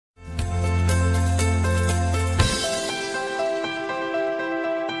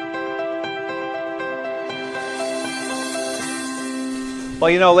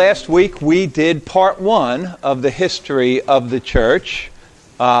Well, last week we did part one of the history of the church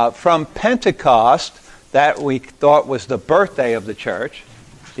from Pentecost, that we thought was the birthday of the church,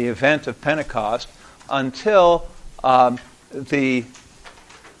 the event of Pentecost, until around the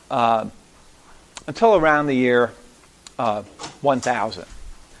year 1000.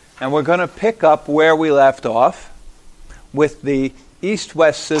 And we're going to pick up where we left off with the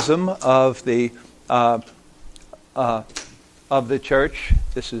east-west schism of the church.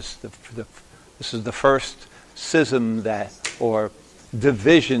 This is the first schism or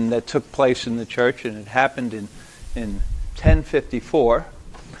division that took place in the church, and it happened in 1054.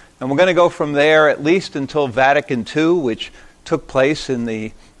 And we're going to go from there at least until Vatican II, which took place in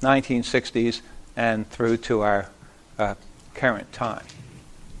the 1960s and through to our current time.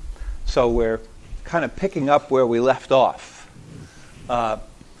 So we're kind of picking up where we left off. A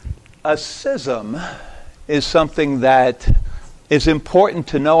schism is something that is important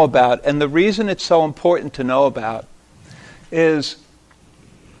to know about, and the reason it's so important to know about is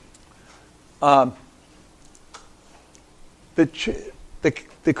the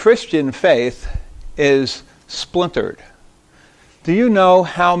Christian faith is splintered. Do you know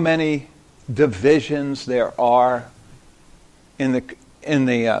how many divisions there are in the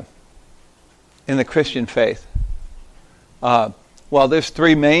Christian faith? Well, there's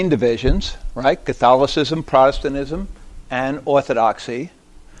three main divisions, right? Catholicism, Protestantism, and Orthodoxy.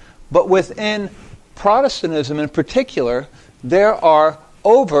 But within Protestantism in particular, there are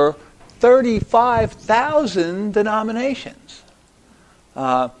over 35,000 denominations.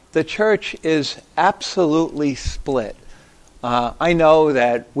 The church is absolutely split. I know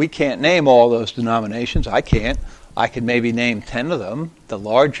that we can't name all those denominations. I can't. I can maybe name 10 of them, the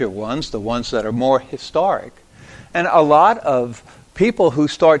larger ones, the ones that are more historic. And a lot of people who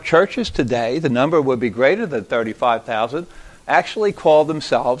start churches today, the number would be greater than 35,000, actually call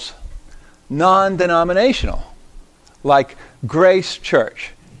themselves non-denominational. Like Grace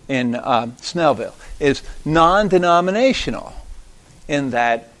Church in Snellville is non-denominational in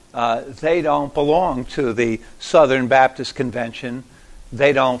that they don't belong to the Southern Baptist Convention.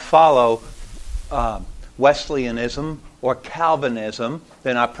 They don't follow Wesleyanism or Calvinism.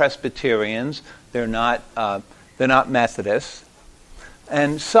 They're not Presbyterians. They're not Methodists.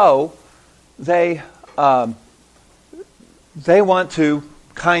 And so they want to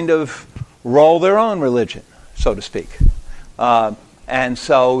kind of roll their own religion, so to speak. And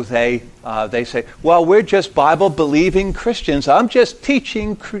so they say, well, we're just Bible-believing Christians. I'm just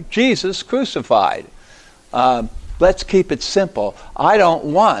teaching Jesus crucified. Let's keep it simple. I don't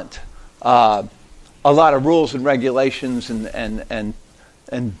want a lot of rules and regulations and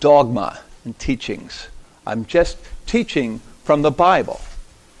dogma and teachings. I'm just teaching from the Bible.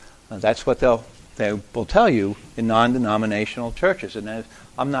 That's what they will tell you in non-denominational churches. And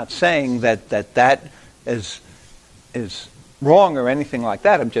I'm not saying that is wrong or anything like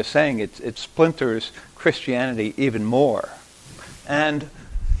that. I'm just saying it splinters Christianity even more. And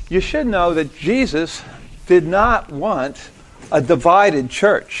you should know that Jesus did not want a divided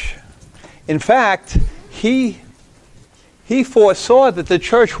church. In fact, he foresaw that the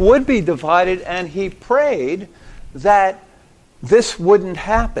church would be divided, and he prayed that this wouldn't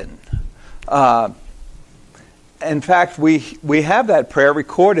happen. In fact, we have that prayer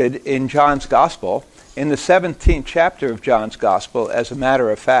recorded in John's Gospel. In the 17th chapter of John's Gospel, as a matter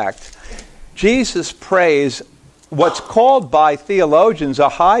of fact, Jesus prays what's called by theologians a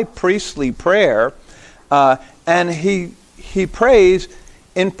high priestly prayer, and he prays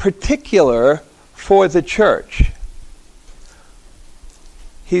in particular for the church.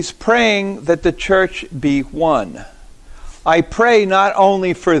 He's praying that the church be one. I pray not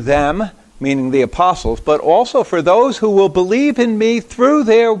only for them, meaning the apostles, but also for those who will believe in me through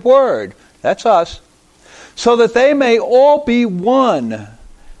their word. That's us. So that they may all be one,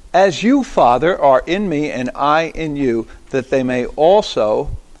 as you, Father, are in me and I in you, that they may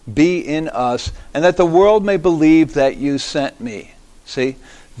also be in us, and that the world may believe that you sent me. See,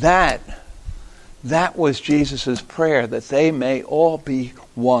 that was Jesus' prayer, that they may all be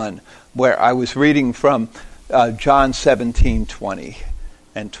one, where I was reading from John 17:20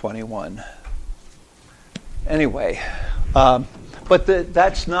 and 21. Anyway, but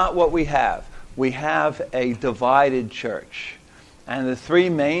that's not what we have. We have a divided church. And the three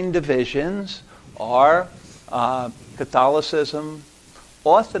main divisions are Catholicism,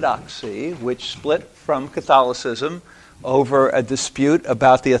 Orthodoxy, which split from Catholicism over a dispute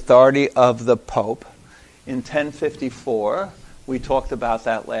about the authority of the Pope in 1054. We talked about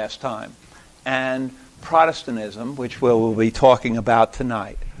that last time. And Protestantism, which we'll be talking about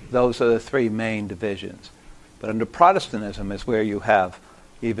tonight. Those are the three main divisions. But under Protestantism is where you have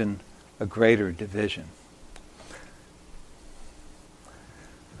even a greater division.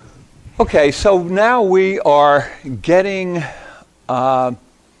 Okay, so now we are getting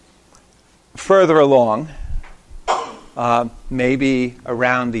further along, maybe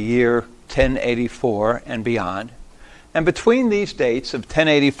around the year 1084 and beyond. And between these dates of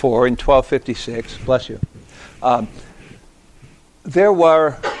 1084 and 1256, bless you, there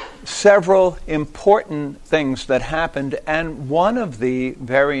were several important things that happened, and one of the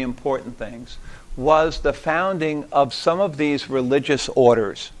very important things was the founding of some of these religious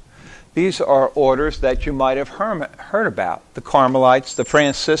orders. These are orders that you might have heard about: the Carmelites, the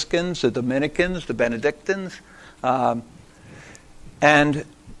Franciscans, the Dominicans, the Benedictines. And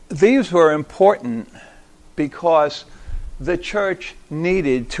these were important because the church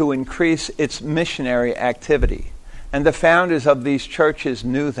needed to increase its missionary activity. And the founders of these churches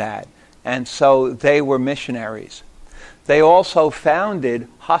knew that, and so they were missionaries. They also founded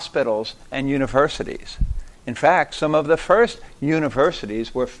hospitals and universities. In fact, some of the first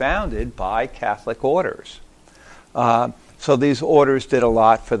universities were founded by Catholic orders. So these orders did a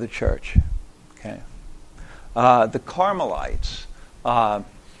lot for the church. Okay. The Carmelites,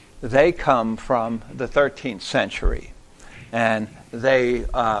 they come from the 13th century. And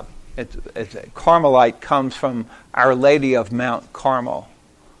Carmelite comes from Our Lady of Mount Carmel.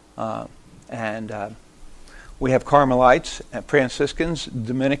 We have Carmelites, Franciscans,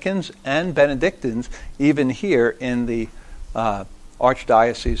 Dominicans, and Benedictines even here in the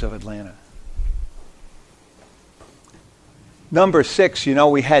Archdiocese of Atlanta. Number 6,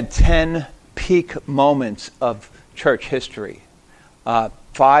 we had 10 peak moments of church history.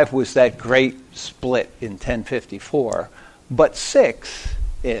 5 was that great split in 1054, but 6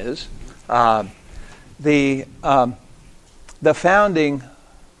 is the founding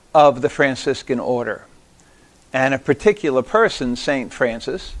of the Franciscan order. And a particular person, St.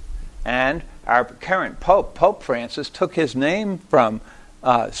 Francis, and our current Pope, Pope Francis, took his name from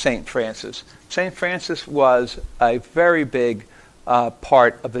St. Francis. St. Francis was a very big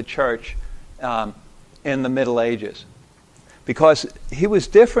part of the church in the Middle Ages, because he was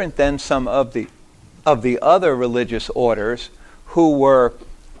different than some of the other religious orders who were,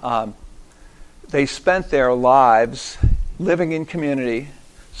 they spent their lives living in community,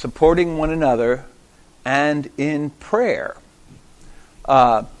 supporting one another, and in prayer,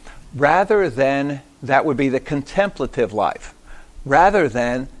 rather than, that would be the contemplative life, rather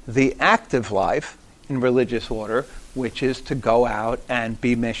than the active life in religious order, which is to go out and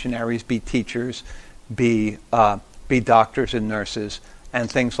be missionaries, be teachers, be doctors and nurses,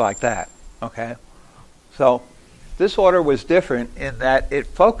 and things like that. Okay? So this order was different in that it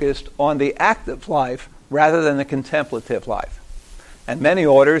focused on the active life rather than the contemplative life. And many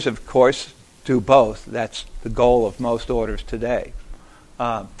orders, of course, do both. That's the goal of most orders today.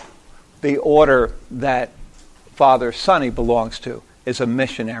 The order that Father Sonny belongs to is a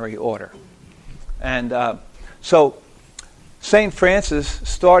missionary order. And so St. Francis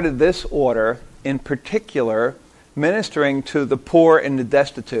started this order in particular ministering to the poor and the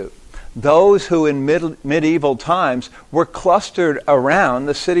destitute, those who in medieval times were clustered around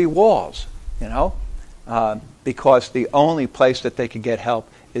the city walls, because the only place that they could get help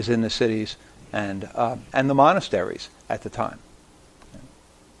is in the cities and the monasteries at the time.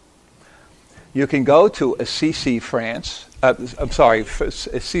 You can go to Assisi,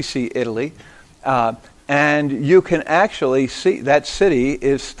 Assisi, Italy, and you can actually see that city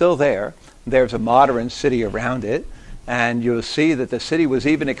is still there. There's a modern city around it, and you'll see that the city was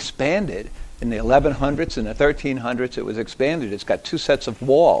even expanded in the 1100s and the 1300s. It was expanded. It's got 2 sets of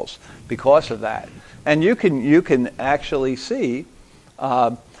walls because of that. And you can actually see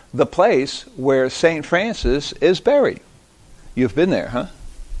the place where St. Francis is buried. You've been there,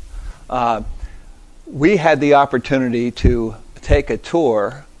 huh? We had the opportunity to take a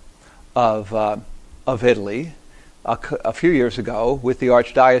tour of Italy a few years ago with the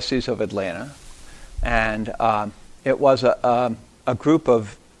Archdiocese of Atlanta, and it was a group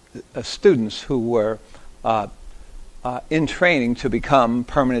of students who were in training to become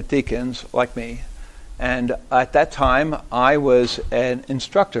permanent deacons like me. And at that time, I was an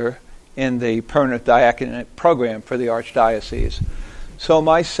instructor in the permanent diaconate program for the Archdiocese. So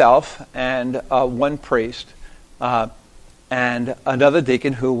myself and one priest and another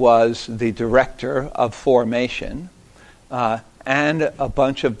deacon who was the director of formation and a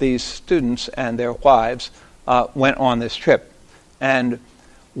bunch of these students and their wives went on this trip. And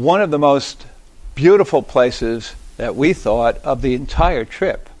one of the most beautiful places that we thought of the entire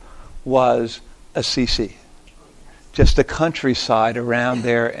trip was Assisi. Just the countryside around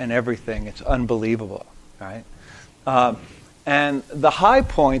there and everything. It's unbelievable, right? And the high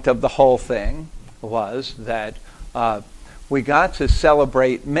point of the whole thing was that we got to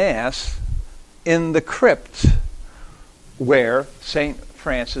celebrate Mass in the crypt where St.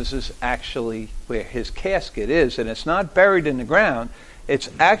 Francis is actually, where his casket is, and it's not buried in the ground, it's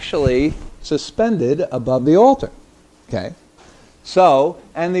actually suspended above the altar. Okay? So,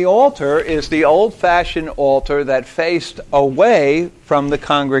 and the altar is the old-fashioned altar that faced away from the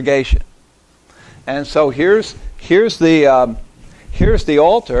congregation. And so here's the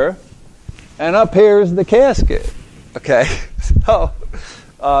altar, and up here is the casket. Okay, so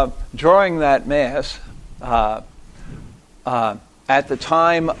during that Mass, at the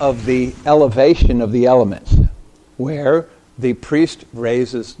time of the elevation of the elements, where the priest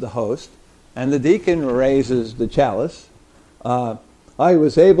raises the host and the deacon raises the chalice, I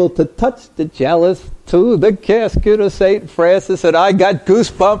was able to touch the chalice to the casket of St. Francis, and I got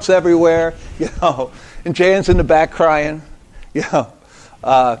goosebumps everywhere, and Jan's in the back crying,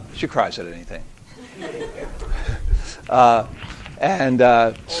 she cries at anything.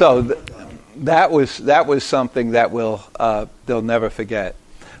 So that was something that they'll never forget.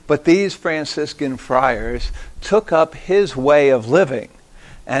 But these Franciscan friars took up his way of living,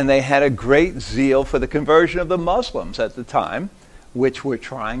 and they had a great zeal for the conversion of the Muslims at the time, which were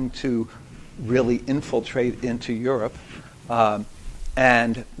trying to really infiltrate into Europe.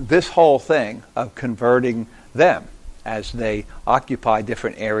 And this whole thing of converting them as they occupied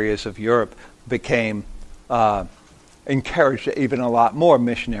different areas of Europe became encouraged even a lot more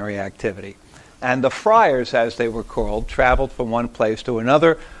missionary activity. And the friars, as they were called, traveled from one place to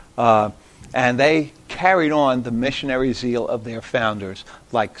another, and they carried on the missionary zeal of their founders,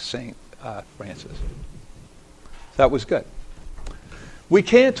 like St. Francis. That was good. We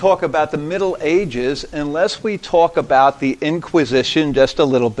can't talk about the Middle Ages unless we talk about the Inquisition just a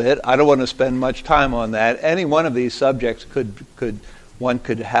little bit. I don't want to spend much time on that. Any one of these subjects one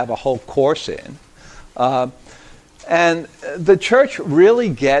could have a whole course in. And the church really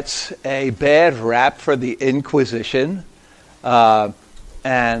gets a bad rap for the Inquisition.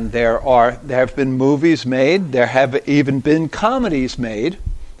 And there have been movies made. There have even been comedies made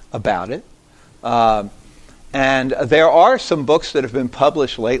about it. And there are some books that have been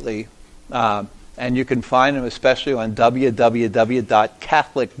published lately, and you can find them especially on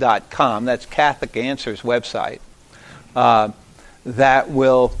www.catholic.com. That's Catholic Answers website. That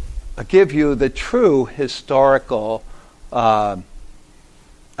will give you the true historical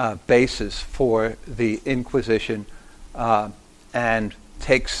basis for the Inquisition and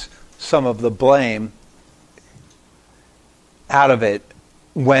takes some of the blame out of it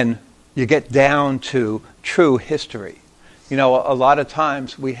when you get down to true history. A lot of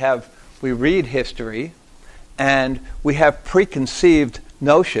times we read history and we have preconceived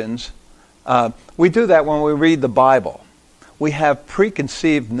notions. We do that when we read the Bible. We have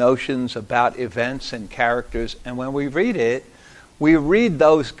preconceived notions about events and characters, and when we read it, we read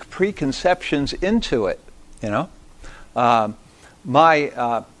those preconceptions into it. I'm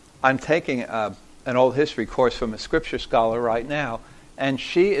taking an old history course from a scripture scholar right now, and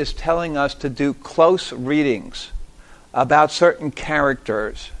she is telling us to do close readings about certain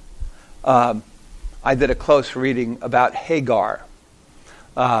characters. I did a close reading about Hagar.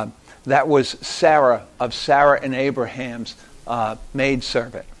 That was Sarah and Abraham's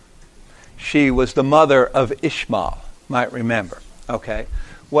maidservant. She was the mother of Ishmael, might remember. Okay.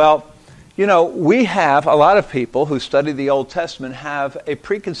 Well, we have, a lot of people who study the Old Testament have a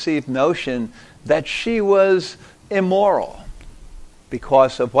preconceived notion that she was immoral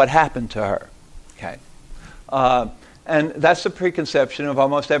because of what happened to her. Okay. And that's the preconception of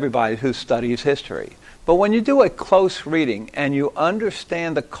almost everybody who studies history. But when you do a close reading and you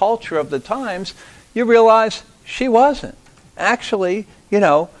understand the culture of the times, you realize she wasn't. Actually,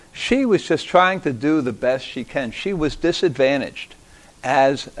 she was just trying to do the best she can. She was disadvantaged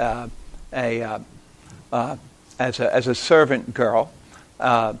as a servant girl,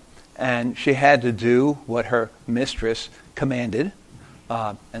 and she had to do what her mistress commanded,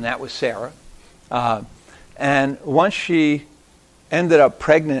 and that was Sarah. And once she ended up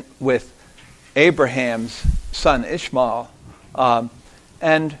pregnant with Abraham's son Ishmael,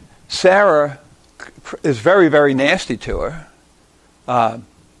 and Sarah is very, very nasty to her.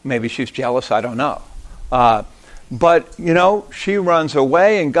 Maybe she's jealous, I don't know. But, she runs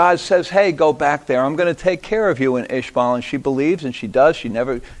away, and God says, hey, go back there. I'm going to take care of you and Ishmael. And she believes, and she does. She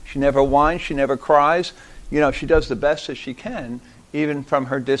never whines. She never cries. She does the best that she can, even from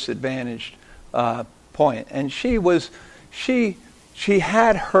her disadvantaged point. And she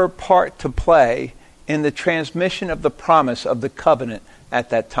had her part to play in the transmission of the promise of the covenant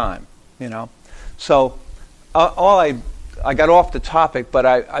at that time. So all I I got off the topic, but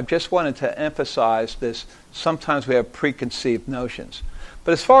I just wanted to emphasize this. Sometimes we have preconceived notions.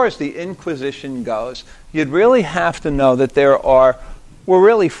 But as far as the Inquisition goes, you'd really have to know that were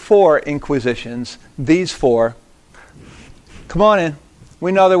really 4 Inquisitions. These 4. Come on in.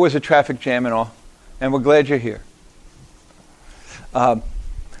 We know there was a traffic jam and all, and we're glad you're here.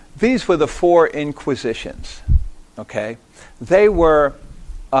 These were the 4 Inquisitions. Okay? They were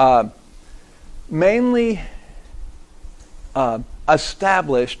mainly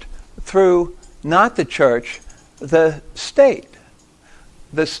established through not the church, the state.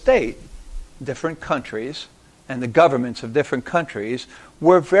 The state, different countries, and the governments of different countries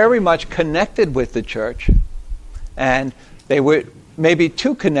were very much connected with the church, and they were maybe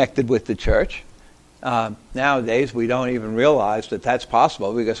too connected with the church. Nowadays, we don't even realize that that's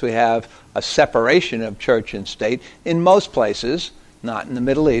possible because we have a separation of church and state in most places, not in the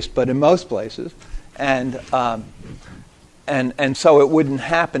Middle East, but in most places, and so it wouldn't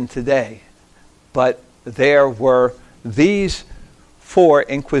happen today. But there were these 4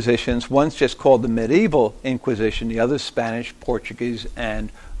 Inquisitions. One's just called the Medieval Inquisition, the other's Spanish, Portuguese, and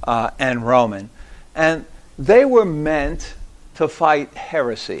Roman. And they were meant to fight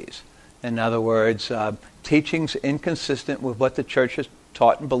heresies. In other words, teachings inconsistent with what the church has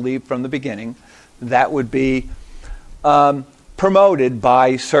taught and believed from the beginning that would be promoted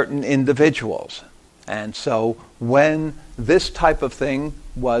by certain individuals. And so when this type of thing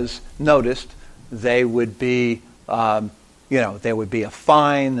was noticed, they would be there would be a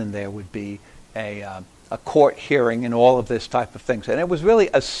fine, and there would be a court hearing and all of this type of things. And it was really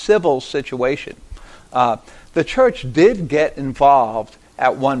a civil situation. The church did get involved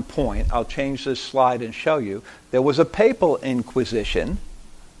at one point. I'll change this slide and show you. There was a papal inquisition,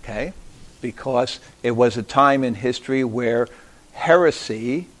 okay, because it was a time in history where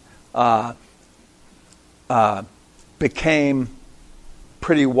heresy became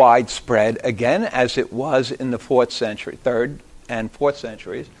pretty widespread, again, as it was in the 4th century, 3rd and 4th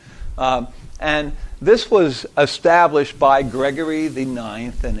centuries. And this was established by Gregory the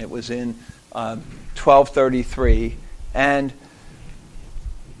IX, and it was in 1233. And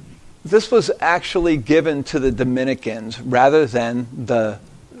this was actually given to the Dominicans rather than the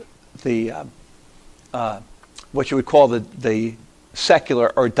what you would call the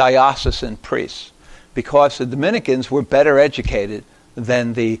secular or diocesan priests, because the Dominicans were better educated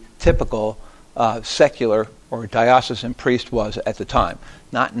than the typical secular or diocesan priest was at the time.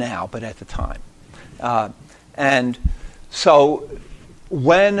 Not now, but at the time. And so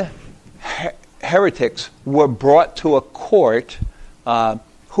when heretics were brought to a court,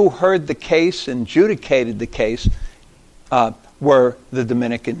 who heard the case and adjudicated the case were the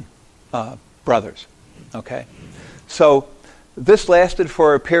Dominican brothers. Okay? So this lasted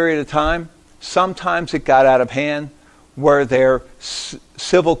for a period of time. Sometimes it got out of hand. Were there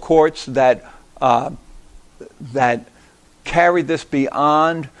civil courts that carried this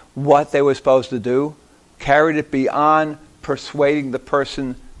beyond what they were supposed to do, carried it beyond persuading the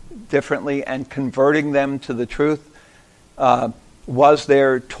person differently and converting them to the truth? Was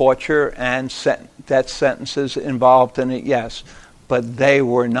there torture and death sentences involved in it? Yes, but they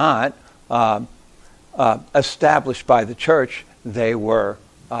were not established by the church. There were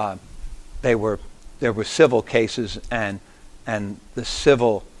civil cases, and the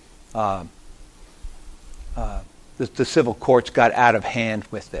civil the civil courts got out of hand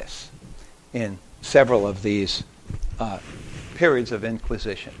with this in several of these periods of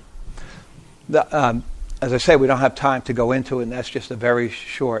Inquisition. As I say, we don't have time to go into it, and that's just a very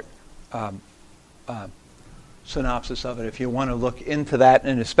short synopsis of it. If you want to look into that,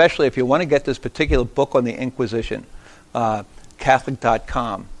 and especially if you want to get this particular book on the Inquisition,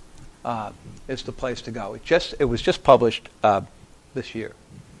 Catholic.com is the place to go. It was just published this year.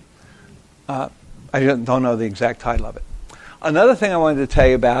 I don't know the exact title of it. Another thing I wanted to tell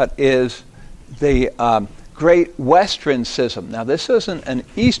you about is the Great Western Schism. Now, this isn't an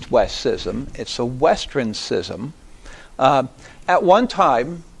East-West schism. It's a Western schism. At one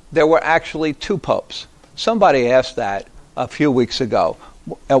time, there were actually 2 popes. Somebody asked that a few weeks ago.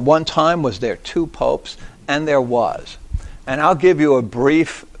 At one time, was there 2 popes? And there was. And I'll give you a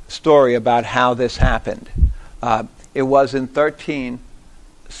brief story about how this happened. It was in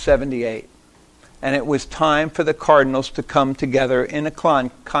 1378. And it was time for the cardinals to come together in a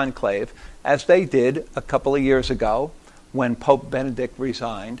conclave, as they did a couple of years ago when Pope Benedict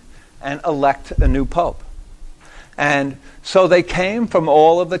resigned, and elect a new pope. And so they came from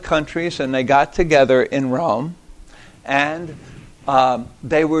all of the countries, and they got together in Rome, and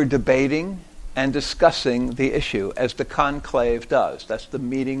they were debating and discussing the issue, as the conclave does. That's the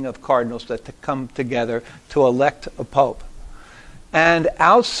meeting of cardinals that come together to elect a pope. And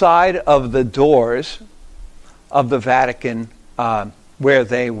outside of the doors of the Vatican, where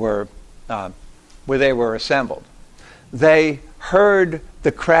they were assembled, they heard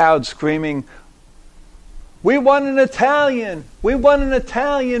the crowd screaming, "We want an Italian! We want an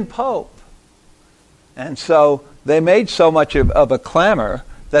Italian Pope!" And so they made so much of a clamor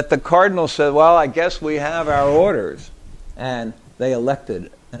that the cardinal said, "Well, I guess we have our orders." And they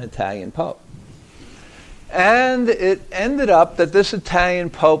elected an Italian Pope. And it ended up that this Italian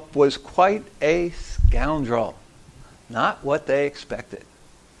Pope was quite a scoundrel. Not what they expected.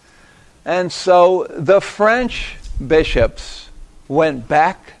 And so the French bishops went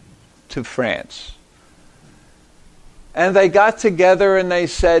back to France. And they got together and they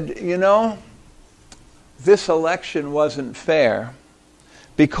said, you know, this election wasn't fair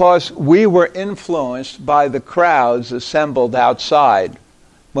because we were influenced by the crowds assembled outside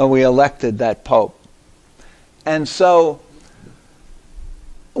when we elected that Pope. And so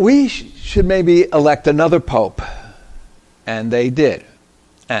we should maybe elect another Pope. And they did.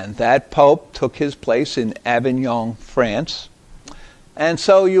 And that Pope took his place in Avignon, France. And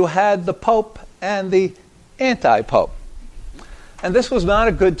so you had the Pope and the anti-Pope. And this was not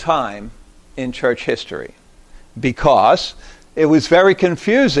a good time in church history because it was very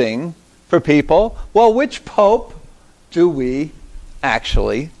confusing for people. Well, which Pope do we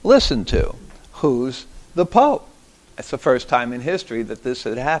actually listen to? Who's the Pope? It's the first time in history that this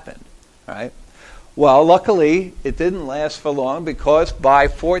had happened, right? Well, luckily, it didn't last for long because by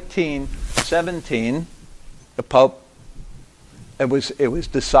 1417, the Pope, it was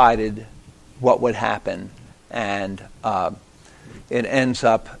decided what would happen, and it ends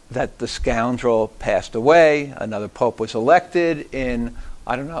up that the scoundrel passed away. Another Pope was elected in,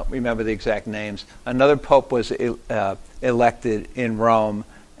 I don't know, remember the exact names. Another Pope was elected in Rome,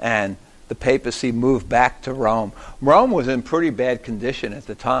 and the papacy moved back to Rome. Rome was in pretty bad condition at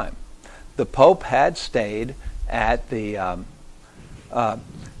the time. The Pope had stayed at the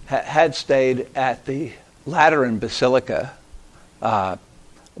Lateran Basilica,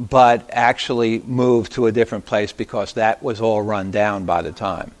 but actually moved to a different place because that was all run down by the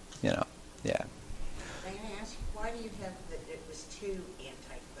time. You know, yeah. May I ask you, why do you have that it was two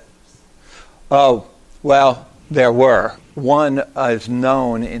anti-popes? Oh, well, there were. One is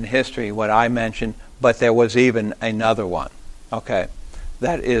known in history, what I mentioned, but there was even another one. Okay.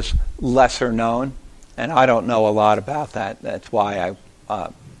 That is lesser known, and I don't know a lot about that. That's why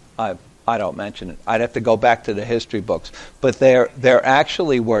I don't mention it. I'd have to go back to the history books, but there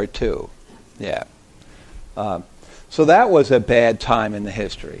actually were two, yeah. So that was a bad time in the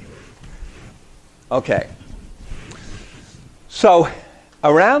history. Okay. So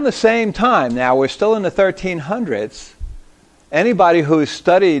around the same time, now we're still in the 1300s. Anybody who's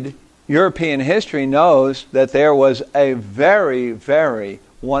studied European history knows that there was a very, very,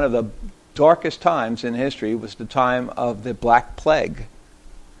 one of the darkest times in history was the time of the Black Plague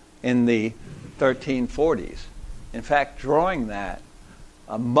in the 1340s. In fact, during that,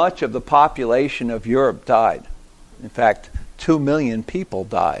 much of the population of Europe died. In fact, 2 million people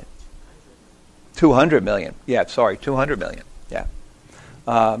died. 200 million. Yeah, sorry, 200 million. Yeah.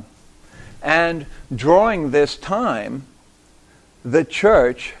 And during this time, the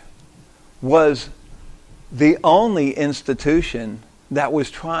church was the only institution that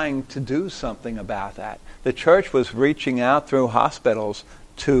was trying to do something about that. The church was reaching out through hospitals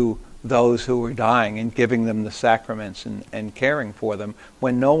to those who were dying and giving them the sacraments and caring for them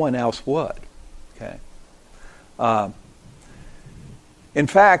when no one else would. Okay. In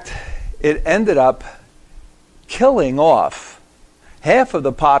fact, it ended up killing off half of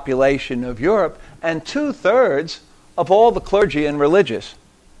the population of Europe, and 2/3 of all the clergy and religious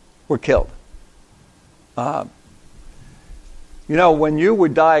were killed. You know, when you were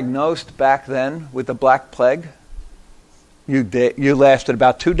diagnosed back then with the Black Plague, you lasted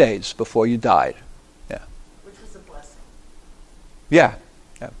about 2 days before you died. Yeah. Which was a blessing. Yeah.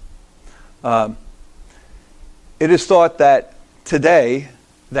 Yeah. It is thought that today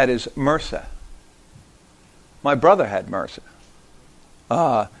that is MRSA. My brother had MRSA.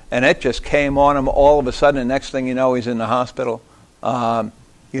 And it just came on him all of a sudden, and next thing you know, he's in the hospital.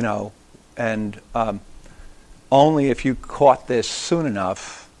 You know, and only if you caught this soon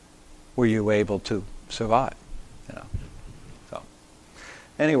enough were you able to survive. You know. So,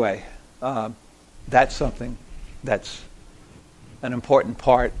 anyway, that's something that's an important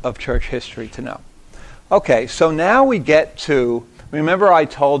part of church history to know. Okay, so now we get to. Remember, I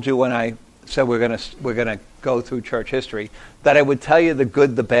told you when I said we're gonna go through church history that I would tell you the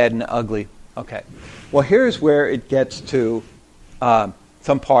good, the bad, and the ugly. Okay, well, here's where it gets to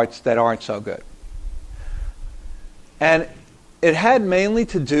some parts that aren't so good. And it had mainly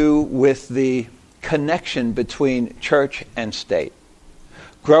to do with the connection between church and state.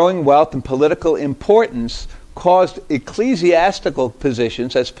 Growing wealth and political importance caused ecclesiastical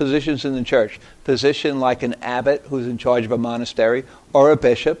positions, as positions in the church, position like an abbot who's in charge of a monastery or a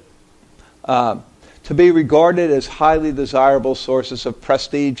bishop, to be regarded as highly desirable sources of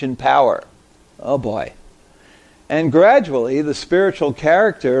prestige and power. Oh boy. And gradually, the spiritual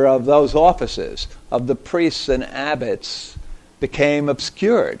character of those offices, of the priests and abbots, became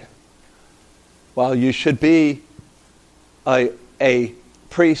obscured. While you should be a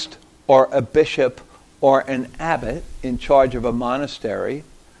priest or a bishop or an abbot in charge of a monastery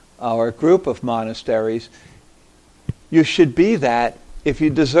or a group of monasteries, you should be that, if you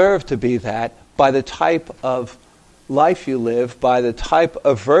deserve to be that, by the type of life you live, by the type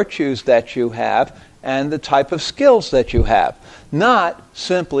of virtues that you have, and the type of skills that you have. Not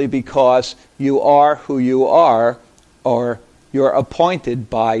simply because you are who you are, or you're appointed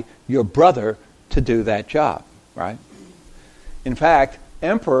by your brother to do that job, right? In fact,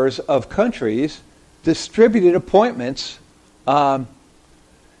 emperors of countries distributed appointments. In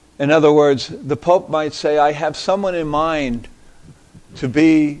other words, the Pope might say, I have someone in mind to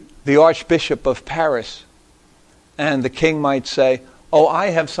be the Archbishop of Paris. And the king might say, oh, I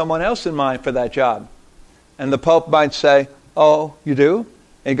have someone else in mind for that job. And the Pope might say, oh, you do?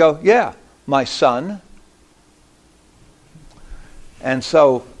 And you go, yeah, my son. And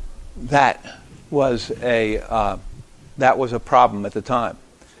so that was a problem at the time.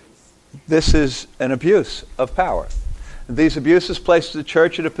 This is an abuse of power. These abuses placed the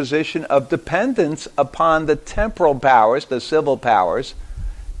church in a position of dependence upon the temporal powers, the civil powers,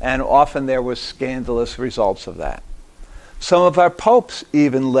 and often there were scandalous results of that. Some of our popes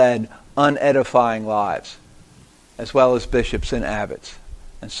even led unedifying lives, as well as bishops and abbots.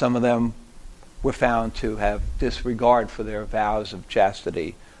 And some of them were found to have disregard for their vows of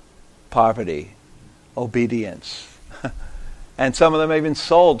chastity, poverty, obedience. And some of them even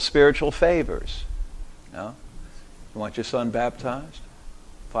sold spiritual favors. You know? You want your son baptized?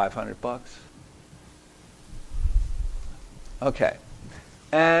 $500. Okay.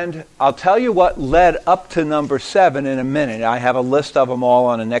 And I'll tell you what led up to number 7 in a minute. I have a list of them all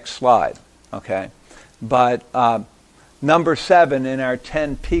on the next slide. Okay. But number 7 in our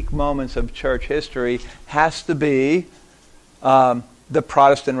 10 peak moments of church history has to be the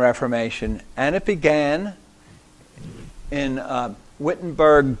Protestant Reformation. And it began in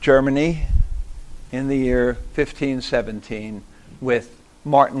Wittenberg, Germany, in the year 1517 with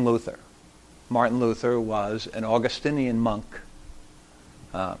Martin Luther. Martin Luther was an Augustinian monk.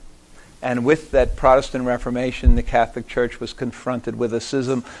 And with that Protestant Reformation, the Catholic Church was confronted with a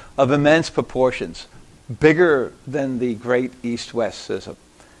schism of immense proportions, bigger than the great East-West schism.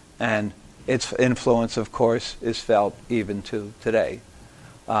 And its influence, of course, is felt even to today.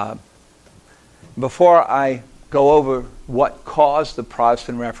 Before I go over what caused the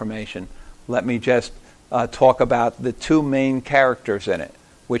Protestant Reformation, let me just talk about the two main characters in it,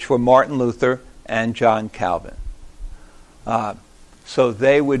 which were Martin Luther and John Calvin. So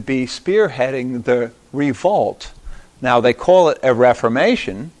they would be spearheading the revolt. Now, they call it a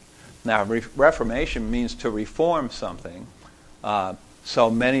Reformation. Now, Reformation means to reform something. So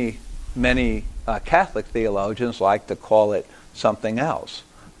many Catholic theologians like to call it something else.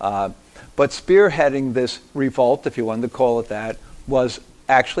 But spearheading this revolt, if you wanted to call it that, was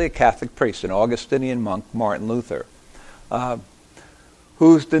actually a Catholic priest, an Augustinian monk, Martin Luther,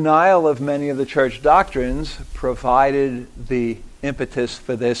 whose denial of many of the church doctrines provided the impetus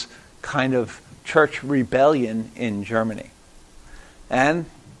for this kind of church rebellion in Germany. And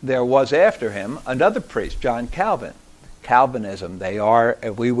there was after him another priest, John Calvin. Calvinism,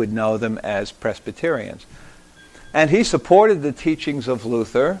 we would know them as Presbyterians. And he supported the teachings of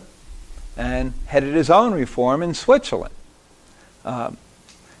Luther and headed his own reform in Switzerland.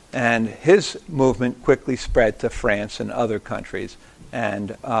 And his movement quickly spread to France and other countries.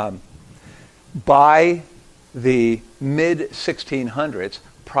 And by the mid-1600s,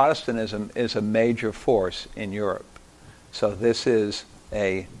 Protestantism is a major force in Europe. So this is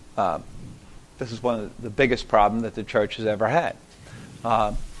one of the biggest problems that the church has ever had.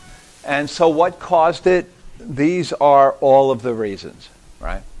 And so what caused it? These are all of the reasons,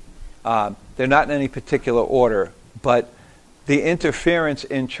 right? They're not in any particular order, but the interference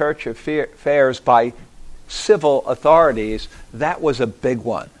in church affairs by civil authorities, that was a big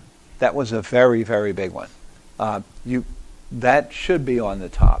one. That was a very, very big one. That should be on the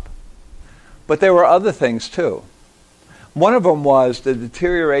top. But there were other things too. One of them was the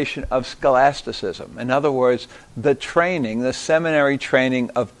deterioration of scholasticism. In other words, the seminary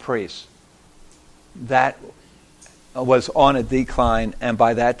training of priests. That was on a decline, and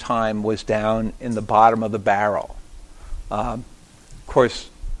by that time was down in the bottom of the barrel. Of course,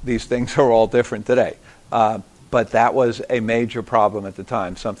 these things are all different today, but that was a major problem at the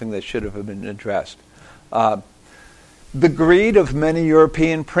time, something that should have been addressed. The greed of many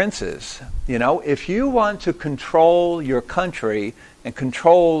European princes. You know, if you want to control your country and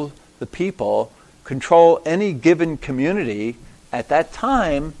control the people, control any given community, at that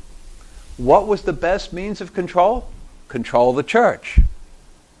time, what was the best means of control? Control the church,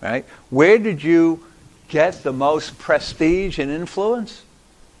 right? Where did you get the most prestige and influence?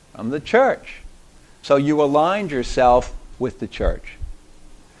 From the church. So you aligned yourself with the church.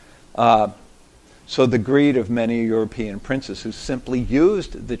 So the greed of many European princes who simply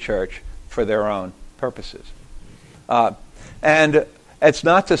used the church for their own purposes. And it's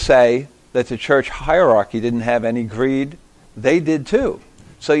not to say that the church hierarchy didn't have any greed. They did too.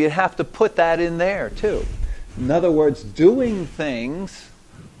 So you have to put that in there too. In other words, doing things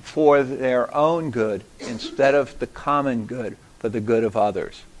for their own good instead of the common good, for the good of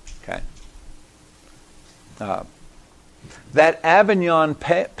others. Okay. That Avignon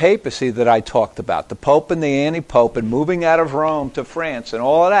papacy that I talked about, the Pope and the anti-Pope and moving out of Rome to France and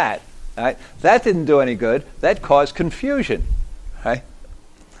all of that, right? That didn't do any good. That caused confusion. Right?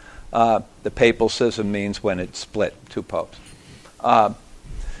 The papal schism means when it split, two popes.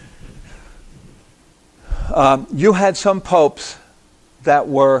 You had some popes that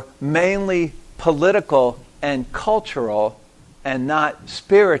were mainly political and cultural and not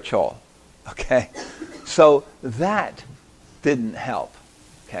spiritual. Okay? So that didn't help.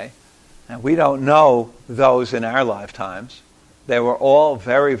 Okay? And we don't know those in our lifetimes. They were all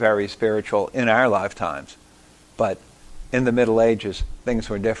very, very spiritual in our lifetimes. But in the Middle Ages, things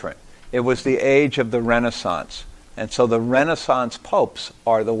were different. It was the age of the Renaissance. And so the Renaissance popes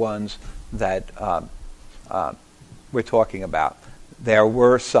are the ones that we're talking about. There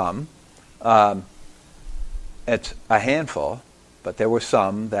were some, it's a handful, but there were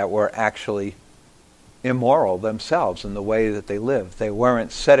some that were actually immoral themselves in the way that they lived. They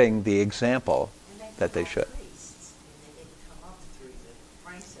weren't setting the example that they should. Priests, and they didn't come up through the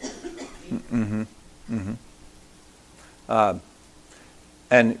price.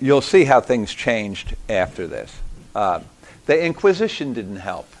 And you'll see how things changed after this. The Inquisition didn't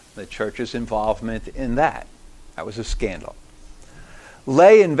help. The church's involvement in that. That was a scandal.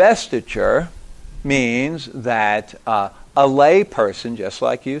 Lay investiture means that a lay person, just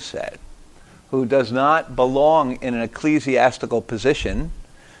like you said, who does not belong in an ecclesiastical position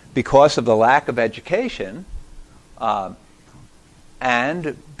because of the lack of education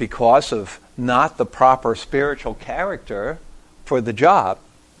and because of not the proper spiritual character for the job,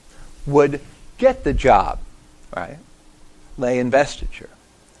 would get the job, right? Lay investiture.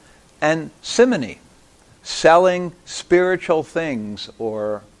 And simony, selling spiritual things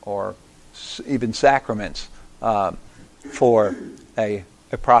or even sacraments for a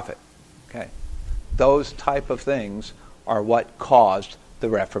profit. Okay, those type of things are what caused the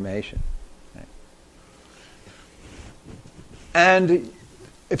Reformation. Okay. And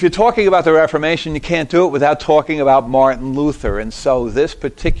if you're talking about the Reformation, you can't do it without talking about Martin Luther. And so this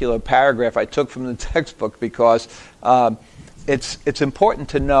particular paragraph I took from the textbook because it's important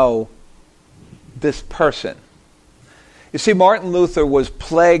to know this person. You see, Martin Luther was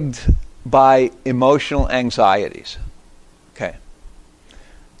plagued by emotional anxieties. Okay.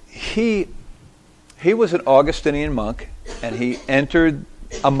 He was an Augustinian monk, and he entered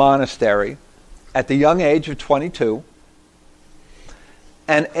a monastery at the young age of 22.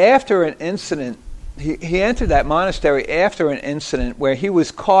 And after an incident, he entered that monastery after an incident where he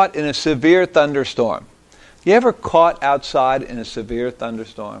was caught in a severe thunderstorm. You ever caught outside in a severe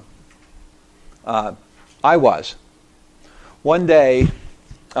thunderstorm? I was. One day,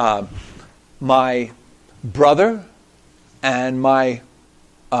 my brother and my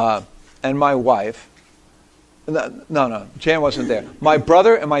wife, no, Jan wasn't there. My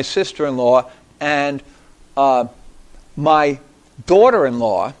brother and my sister-in-law and my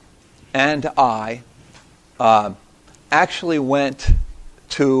daughter-in-law and I actually went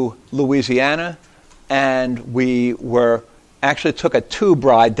to Louisiana, and we actually took a tube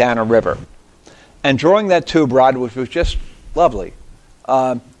ride down a river. And during that tube ride, which was just lovely,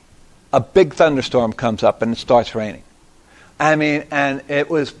 a big thunderstorm comes up and it starts raining. I mean, and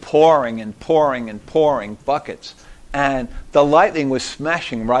it was pouring and pouring and pouring buckets. And the lightning was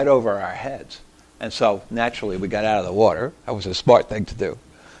smashing right over our heads. And so, naturally, we got out of the water. That was a smart thing to do.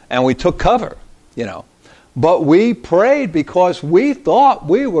 And we took cover, you know. But we prayed because we thought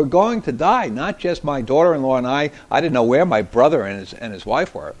we were going to die. Not just my daughter-in-law and I. I didn't know where my brother and his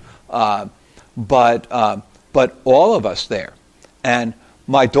wife were. But but all of us there. And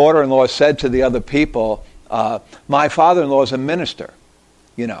my daughter-in-law said to the other people, my father-in-law is a minister,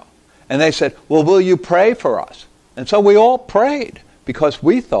 you know. And they said, well, will you pray for us? And so we all prayed because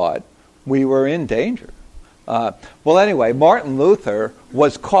we thought we were in danger. Well, anyway, Martin Luther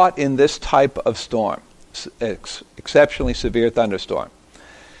was caught in this type of storm, exceptionally severe thunderstorm.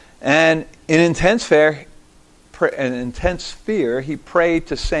 And in intense fear, he prayed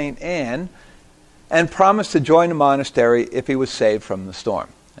to St. Anne and promised to join the monastery if he was saved from the storm.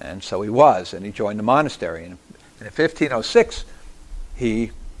 And so he was, and he joined the monastery. And in 1506,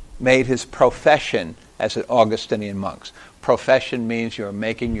 he made his profession as an Augustinian monk. Profession means you're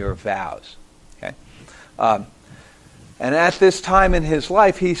making your vows. Okay? And at this time in his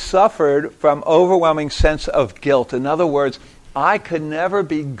life, he suffered from overwhelming sense of guilt. In other words, I could never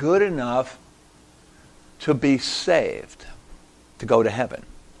be good enough to be saved, to go to heaven.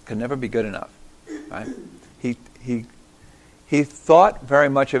 Could never be good enough. Right? He thought very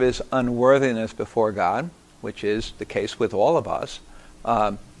much of his unworthiness before God, which is the case with all of us,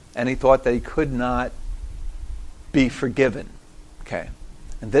 and he thought that he could not be forgiven. Okay,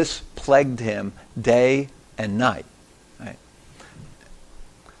 and this plagued him day and night. Right?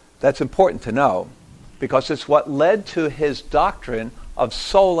 That's important to know because it's what led to his doctrine of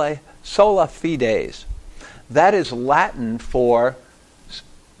sola fides. That is Latin for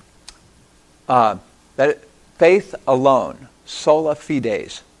faith alone. Sola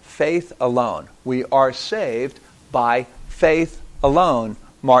fides. Faith alone. We are saved by faith alone,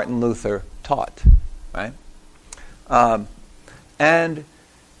 Martin Luther taught. Right? And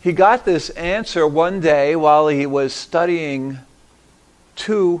he got this answer one day while he was studying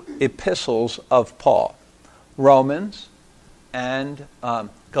two epistles of Paul, Romans and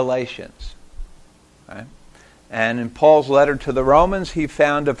Galatians. Right? And in Paul's letter to the Romans, he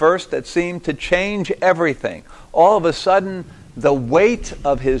found a verse that seemed to change everything. All of a sudden, the weight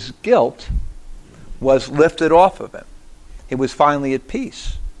of his guilt was lifted off of him. He was finally at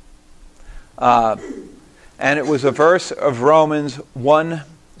peace. And it was a verse of Romans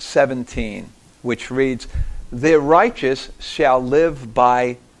 1:17, which reads, "The righteous shall live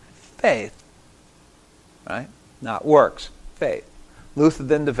by faith." Right? Not works, faith. Luther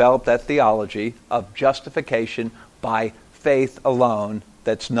then developed that theology of justification by faith alone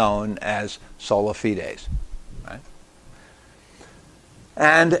that's known as sola fides. Right?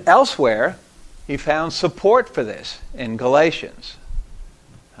 And elsewhere, he found support for this in Galatians.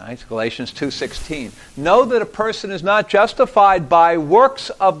 Right? Galatians 2:16. "Know that a person is not justified by works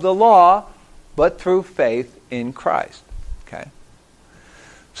of the law, but through faith in Christ." Okay.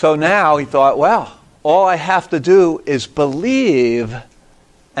 So now he thought, well, all I have to do is believe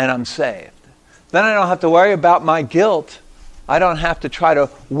and I'm saved. Then I don't have to worry about my guilt. I don't have to try to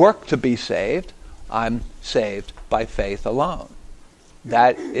work to be saved. I'm saved by faith alone.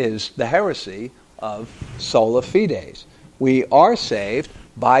 That is the heresy of sola fides. We are saved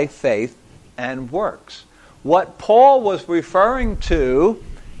by faith and works. What Paul was referring to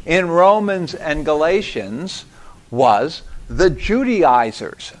in Romans and Galatians was the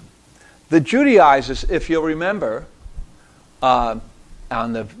Judaizers. The Judaizers, if you'll remember, on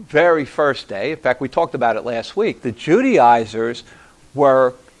the very first day, in fact, we talked about it last week, the Judaizers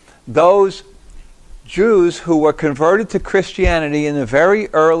were those Jews who were converted to Christianity in the very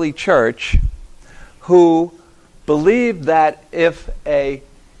early church who believed that if a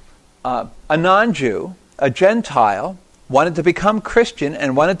non-Jew, a Gentile, wanted to become Christian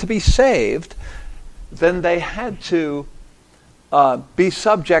and wanted to be saved, then they had to be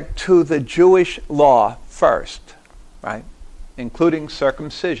subject to the Jewish law first, right? Including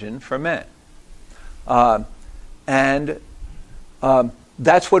circumcision for men. And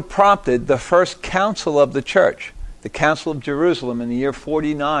that's what prompted the first council of the church, the Council of Jerusalem in the year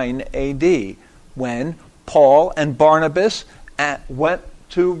 49 AD, when Paul and Barnabas went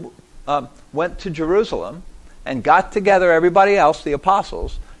to Jerusalem and got together everybody else, the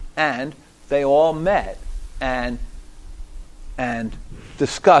apostles, and they all met and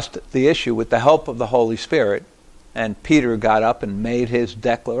discussed the issue with the help of the Holy Spirit. And Peter got up and made his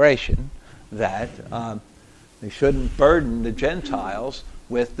declaration that they shouldn't burden the Gentiles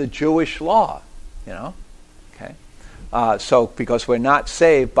with the Jewish law, you know. Okay, so because we're not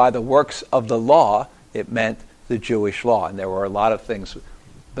saved by the works of the law, it meant the Jewish law, and there were a lot of things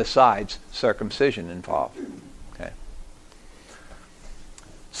besides circumcision involved. Okay,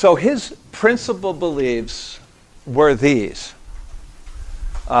 so his principal beliefs were these.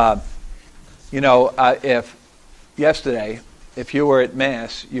 If yesterday, if you were at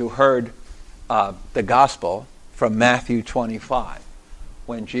Mass, you heard the Gospel from Matthew 25,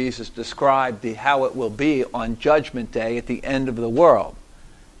 when Jesus described how it will be on Judgment Day at the end of the world,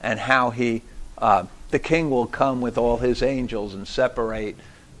 and how the king will come with all his angels and separate.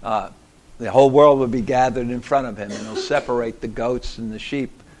 The whole world will be gathered in front of him, and he'll separate the goats and the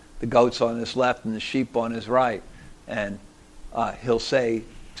sheep, the goats on his left and the sheep on his right. And he'll say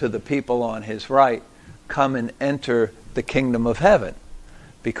to the people on his right, come and enter the kingdom of heaven,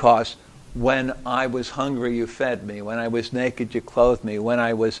 because when I was hungry, you fed me. When I was naked, you clothed me. When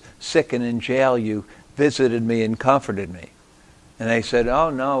I was sick and in jail, you visited me and comforted me. And they said, oh,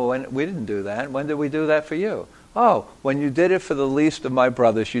 no, we didn't do that. When did we do that for you? Oh, when you did it for the least of my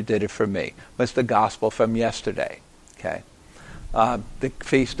brothers, you did it for me. That's the gospel from yesterday, okay? The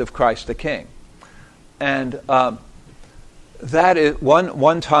feast of Christ the King. And that is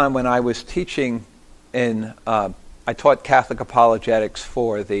one time when I was teaching I taught Catholic apologetics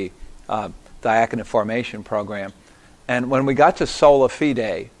for the diaconate formation program. And when we got to Sola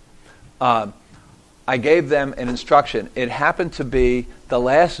Fide, I gave them an instruction. It happened to be the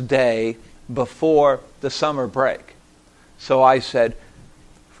last day before the summer break. So I said,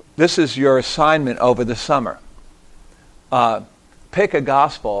 this is your assignment over the summer. Pick a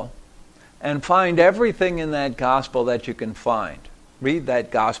gospel and find everything in that gospel that you can find. Read that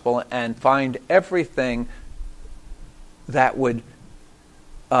gospel and find everything that would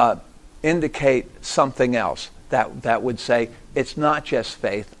indicate something else, that would say it's not just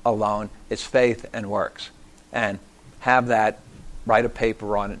faith alone, it's faith and works. And have that, write a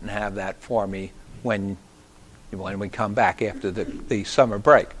paper on it and have that for me when we come back after the summer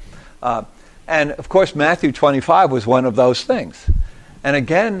break. And of course Matthew 25 was one of those things. And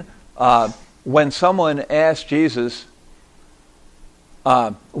again, when someone asked Jesus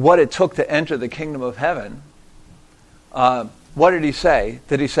what it took to enter the kingdom of heaven, what did he say?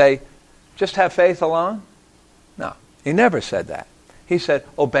 Did he say, just have faith alone? No, he never said that. He said,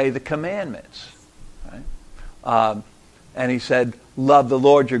 obey the commandments. Right? And he said, love the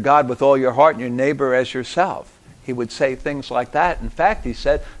Lord your God with all your heart and your neighbor as yourself. He would say things like that. In fact, he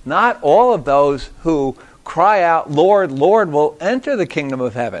said, not all of those who cry out, Lord, Lord, will enter the kingdom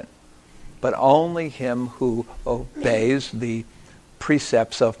of heaven, but only him who obeys the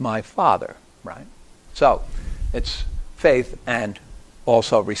precepts of my Father. Right? So, it's faith and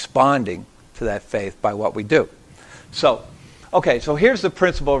also responding to that faith by what we do. So, okay, so here's the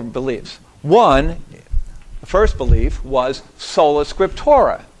principle of beliefs. One, the first belief was sola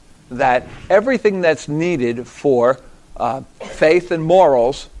scriptura, that everything that's needed for faith and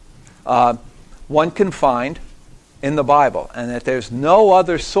morals, one can find in the Bible, and that there's no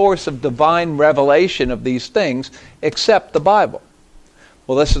other source of divine revelation of these things except the Bible.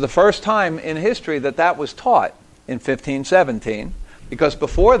 Well, this is the first time in history that was taught in 1517, because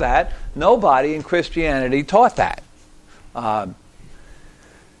before that, nobody in Christianity taught that.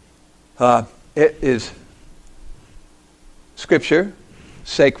 It is Scripture,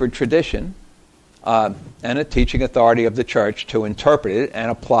 sacred tradition, and a teaching authority of the church to interpret it and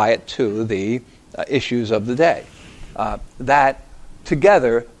apply it to the issues of the day. That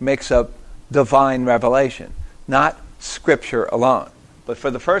together makes up divine revelation, not Scripture alone. But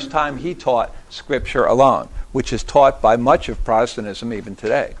for the first time, he taught Scripture alone, which is taught by much of Protestantism even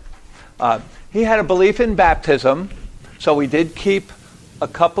today. He had a belief in baptism, so we did keep a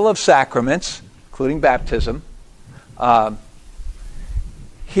couple of sacraments, including baptism.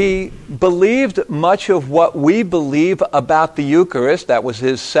 He believed much of what we believe about the Eucharist. That was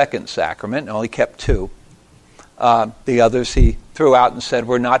his second sacrament, and only kept two. The others he threw out and said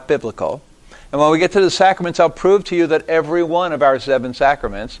were not biblical. And when we get to the sacraments, I'll prove to you that every one of our 7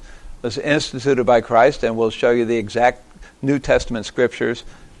 sacraments was instituted by Christ, and we'll show you the exact New Testament scriptures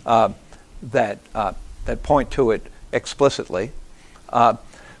that point to it explicitly. But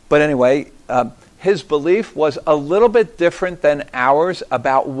anyway, his belief was a little bit different than ours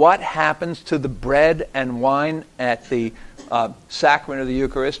about what happens to the bread and wine at the sacrament of the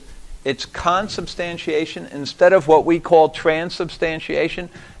Eucharist. It's consubstantiation instead of what we call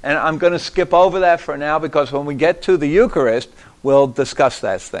transubstantiation. And I'm going to skip over that for now, because when we get to the Eucharist, we'll discuss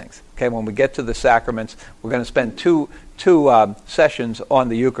those things. Okay, when we get to the sacraments, we're going to spend two sessions on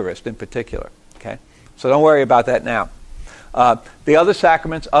the Eucharist in particular. Okay, so don't worry about that now. The other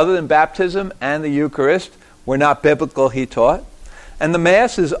sacraments, other than baptism and the Eucharist, were not biblical, he taught. And the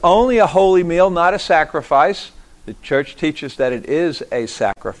Mass is only a holy meal, not a sacrifice. The Church teaches that it is a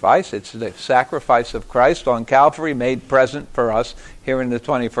sacrifice. It's the sacrifice of Christ on Calvary made present for us here in the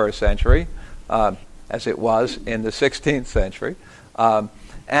 21st century, as it was in the 16th century.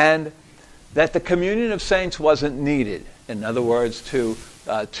 And that the communion of saints wasn't needed. In other words, to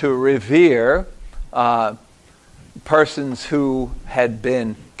revere persons who had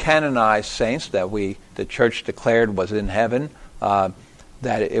been canonized saints that the church declared was in heaven,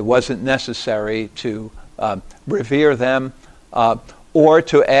 that it wasn't necessary to revere them or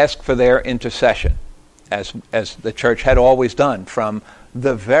to ask for their intercession, as the church had always done from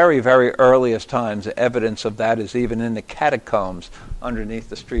the very, very earliest times. Evidence of that is even in the catacombs underneath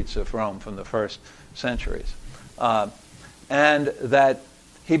the streets of Rome from the first centuries. And that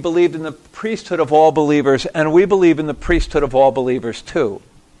he believed in the priesthood of all believers, and we believe in the priesthood of all believers too.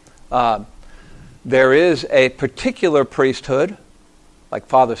 There is a particular priesthood, like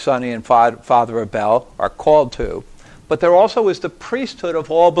Father Sonny and Father Abel are called to, but there also is the priesthood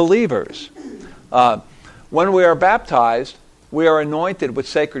of all believers. When we are baptized, we are anointed with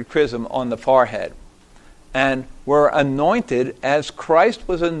sacred chrism on the forehead. And we're anointed as Christ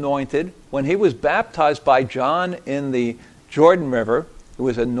was anointed when he was baptized by John in the Jordan River. He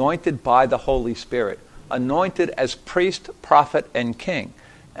was anointed by the Holy Spirit, anointed as priest, prophet, and king.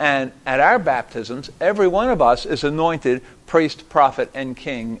 And at our baptisms, every one of us is anointed priest, prophet, and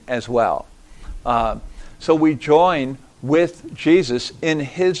king as well. So we join with Jesus in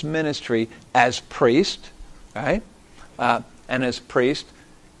his ministry as priest, right? And as priest,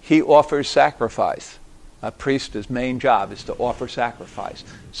 he offers sacrifice. A priest's main job is to offer sacrifice.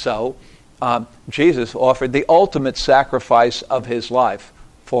 So Jesus offered the ultimate sacrifice of his life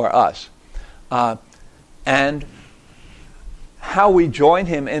for us. And how we join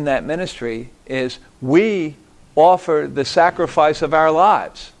him in that ministry is we offer the sacrifice of our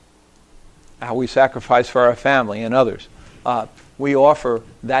lives. How we sacrifice for our family and others. We offer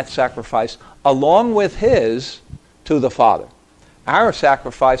that sacrifice along with his to the Father. Our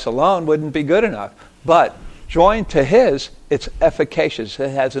sacrifice alone wouldn't be good enough, but joined to his, it's efficacious. It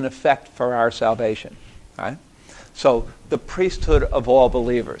has an effect for our salvation. Right? So the priesthood of all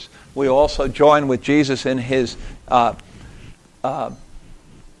believers. We also join with Jesus in his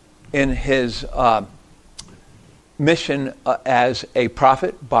mission as a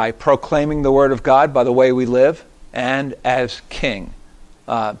prophet by proclaiming the word of God by the way we live, and as king.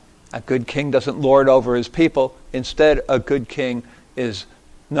 A good king doesn't lord over his people. Instead, a good king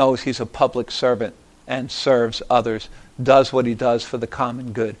knows he's a public servant and serves others, does what he does for the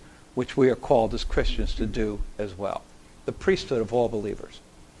common good, which we are called as Christians to do as well. The priesthood of all believers.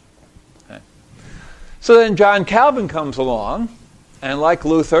 Okay. So then John Calvin comes along, and like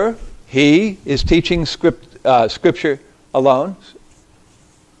Luther, he is teaching Scripture alone.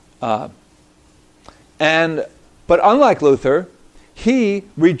 But unlike Luther, he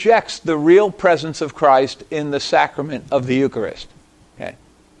rejects the real presence of Christ in the sacrament of the Eucharist. Okay.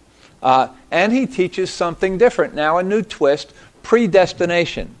 And he teaches something different. Now a new twist,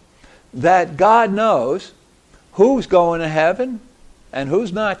 predestination. That God knows who's going to heaven and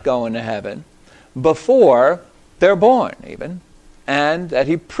who's not going to heaven before they're born even. And that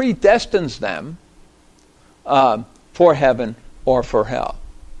he predestines them for heaven or for hell.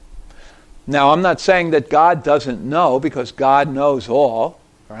 Now, I'm not saying that God doesn't know, because God knows all,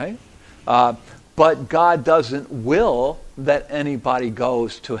 right? But God doesn't will that anybody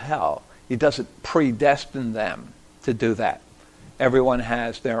goes to hell. He doesn't predestine them to do that. Everyone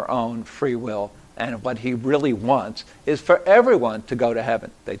has their own free will, and what he really wants is for everyone to go to heaven.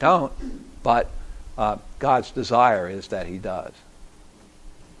 They don't, but God's desire is that he does.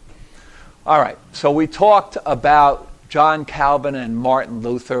 All right, so we talked about John Calvin and Martin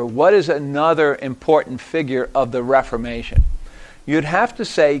Luther. What is another important figure of the Reformation? You'd have to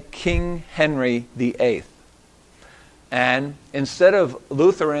say King Henry VIII. And instead of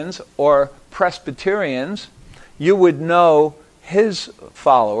Lutherans or Presbyterians, you would know his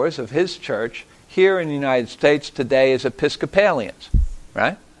followers of his church here in the United States today as Episcopalians,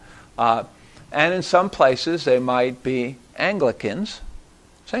 right? And in some places they might be Anglicans,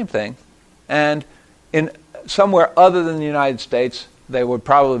 same thing. And in somewhere other than the United States, they would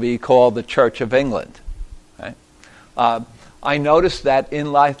probably be called the Church of England. Right? I noticed that in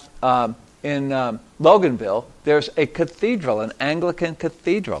Loganville, there's a cathedral, an Anglican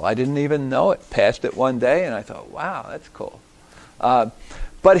cathedral. I didn't even know it. Passed it one day, and I thought, wow, that's cool.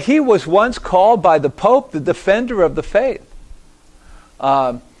 But he was once called by the Pope the defender of the faith.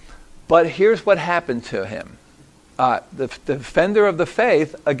 But here's what happened to him. The defender of the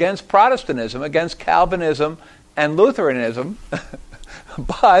faith against Protestantism, against Calvinism and Lutheranism,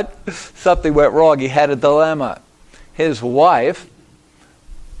 but something went wrong. He had a dilemma. His wife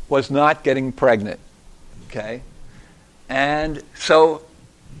was not getting pregnant, okay? And so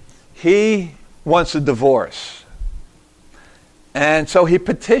he wants a divorce. And so he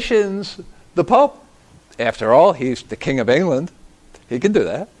petitions the Pope. After all, he's the King of England. He can do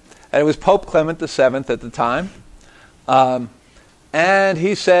that. And it was Pope Clement VII at the time. And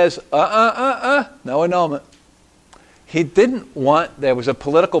he says, no annulment. He didn't want, there was a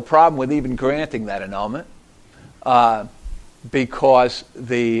political problem with even granting that annulment because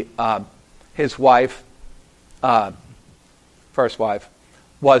his wife, first wife,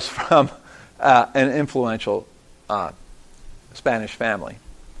 was from an influential Spanish family.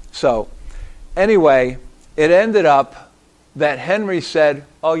 So anyway, it ended up that Henry said,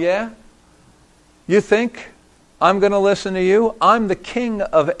 oh yeah? You think I'm going to listen to you? I'm the King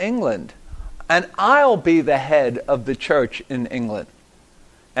of England, and I'll be the head of the church in England.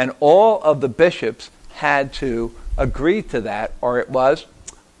 And all of the bishops had to agree to that, or it was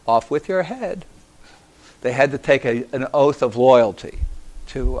off with your head. They had to take an oath of loyalty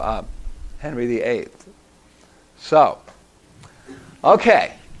to Henry VIII. So,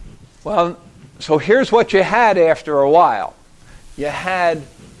 okay. Well, so here's what you had after a while. You had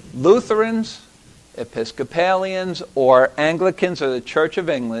Lutherans, Episcopalians, or Anglicans, or the Church of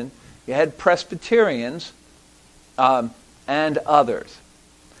England. You had Presbyterians and others.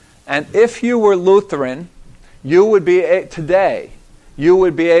 And if you were Lutheran, you would be, today, you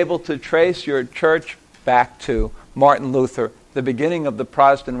would be able to trace your church back to Martin Luther, the beginning of the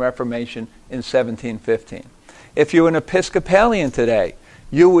Protestant Reformation in 1715. If you were an Episcopalian today,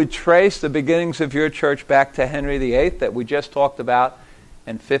 you would trace the beginnings of your church back to Henry VIII that we just talked about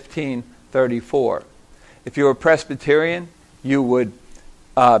in 1534. If you were Presbyterian, you would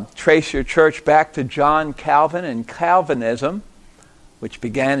trace your church back to John Calvin and Calvinism, which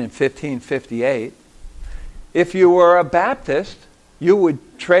began in 1558. If you were a Baptist, you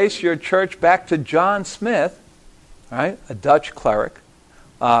would trace your church back to John Smith, right, a Dutch cleric.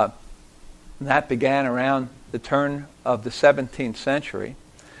 And that began around the turn of the 17th century.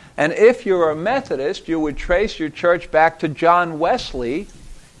 And if you were a Methodist, you would trace your church back to John Wesley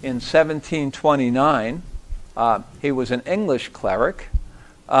in 1729. He was an English cleric.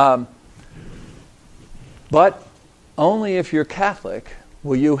 But only if you're Catholic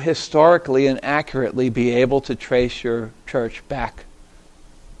will you historically and accurately be able to trace your church back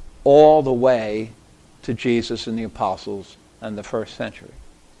all the way to Jesus and the apostles and the first century.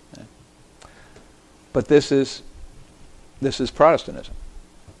 Okay. But this is Protestantism.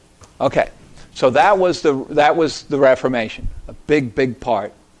 Okay, so that was the Reformation, a big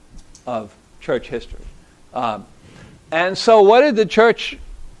part of church history. And so what did the church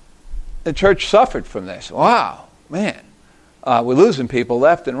suffered from this? Wow, man, we're losing people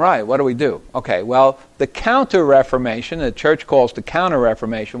left and right. What do we do? Okay, well, the Counter-Reformation, the church calls the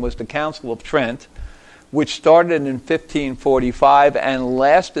Counter-Reformation, was the Council of Trent, which started in 1545 and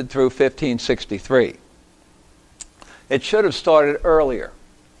lasted through 1563. It should have started earlier,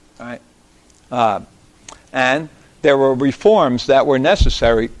 right? And there were reforms that were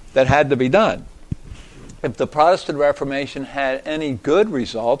necessary that had to be done. If the Protestant Reformation had any good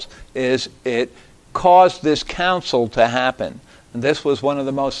results, is it caused this council to happen. And this was one of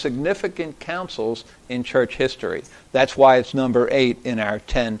the most significant councils in church history. That's why it's number 8 in our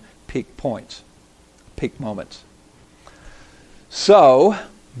 10 peak moments. So,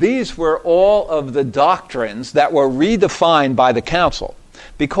 these were all of the doctrines that were redefined by the council,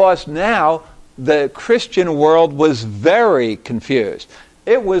 because now the Christian world was very confused.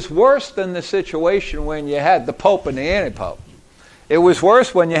 It was worse than the situation when you had the Pope and the Anti-Pope. It was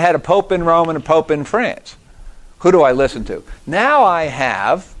worse when you had a Pope in Rome and a Pope in France. Who do I listen to? Now I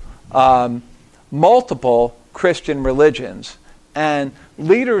have multiple Christian religions, and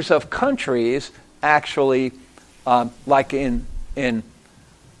leaders of countries actually, like in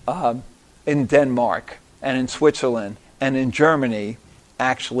Denmark and in Switzerland and in Germany,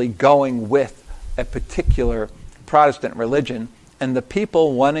 actually going with a particular Protestant religion, and the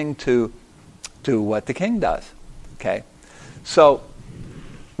people wanting to do what the king does. Okay? So,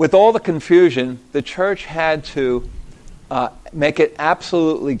 with all the confusion, the church had to make it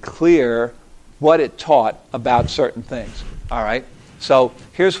absolutely clear what it taught about certain things. All right? So,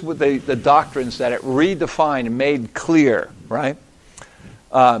 here's what the doctrines that it redefined and made clear, right?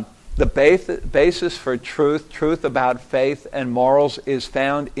 The basis for truth about faith and morals, is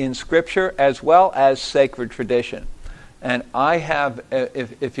found in Scripture as well as sacred tradition. And I have,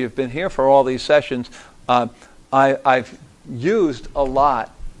 if you've been here for all these sessions, I've used a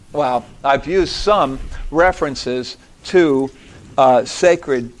lot, well, I've used some references to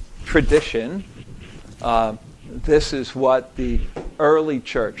sacred tradition. This is what the early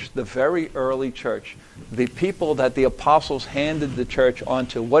church, the very early church, the people that the apostles handed the church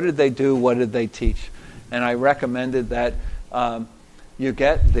onto, what did they do, what did they teach? And I recommended that you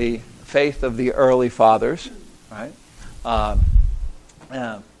get the faith of the early fathers, right?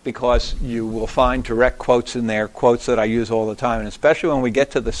 because you will find direct quotes in there, quotes that I use all the time. And especially when we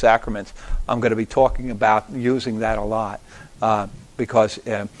get to the sacraments, I'm going to be talking about using that a lot. Because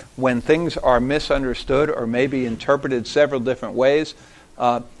when things are misunderstood or maybe interpreted several different ways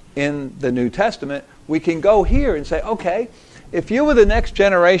in the New Testament, we can go here and say, okay, if you were the next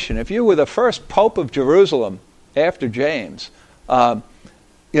generation, if you were the first Pope of Jerusalem after James, and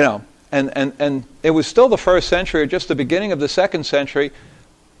it was still the first century or just the beginning of the second century,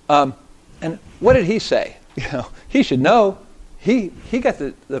 and what did he say? He should know. He got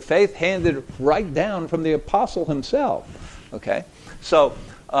the faith handed right down from the apostle himself. Okay, so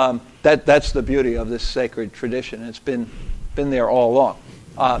that's the beauty of this sacred tradition. It's been there all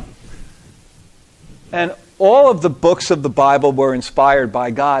along. And all of the books of the Bible were inspired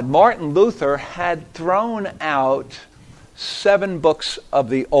by God. Martin Luther had thrown out 7 books of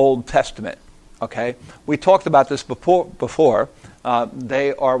the Old Testament. Okay, we talked about this before.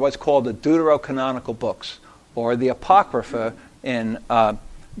 They are what's called the deuterocanonical books, or the Apocrypha in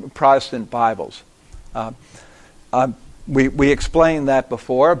Protestant Bibles. We explained that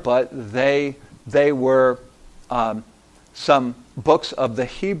before, but they were some books of the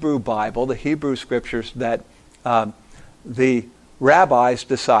Hebrew Bible, the Hebrew Scriptures, that the rabbis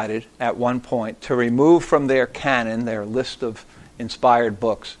decided at one point to remove from their canon, their list of inspired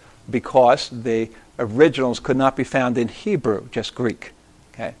books, because the originals could not be found in Hebrew, just Greek.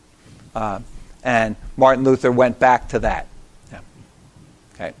 Okay, and Martin Luther went back to that. Yeah.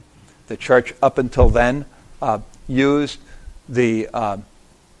 Okay, the church up until then used the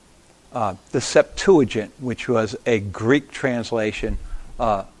Septuagint, which was a Greek translation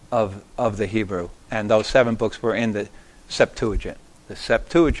of the Hebrew, and those 7 books were in the Septuagint. The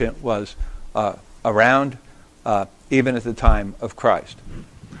Septuagint was around even at the time of Christ.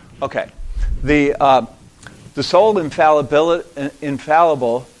 Okay, the sole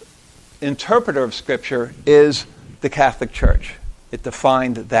infallible interpreter of Scripture is the Catholic Church. It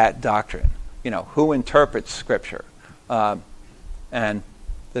defined that doctrine. Who interprets Scripture, and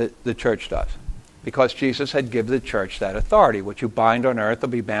the Church does, because Jesus had given the Church that authority. What you bind on earth will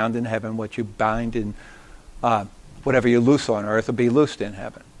be bound in heaven. What you bind in whatever you loose on earth will be loosed in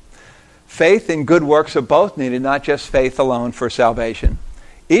heaven. Faith and good works are both needed, not just faith alone for salvation.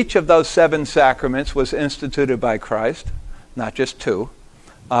 Each of those 7 sacraments was instituted by Christ, not just 2.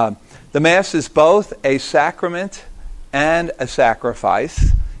 The Mass is both a sacrament and a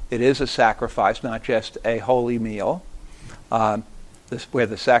sacrifice. It is a sacrifice, not just a holy meal, where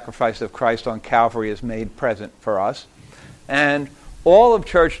the sacrifice of Christ on Calvary is made present for us. And all of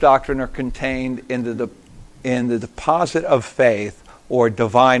church doctrine are contained in the deposit of faith, or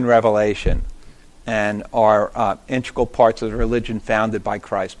divine revelation, and are integral parts of the religion founded by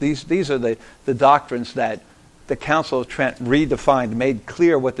Christ. These are the doctrines that the Council of Trent redefined, made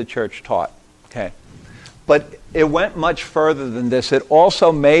clear what the church taught. Okay, but it went much further than this. It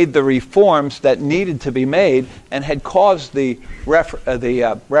also made the reforms that needed to be made and had caused the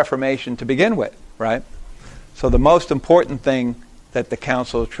Reformation to begin with. Right. So the most important thing that the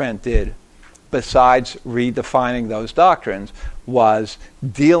Council of Trent did, besides redefining those doctrines, was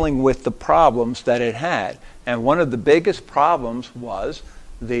dealing with the problems that it had. And one of the biggest problems was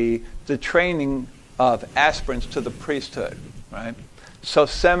the training of aspirants to the priesthood, right? So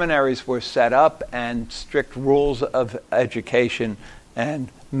seminaries were set up, and strict rules of education and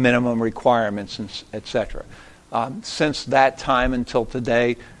minimum requirements, etc. Since that time until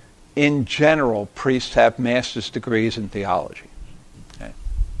today, in general, priests have master's degrees in theology. Okay?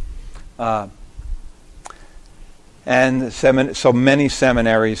 And so many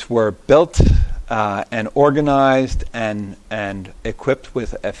seminaries were built and organized and equipped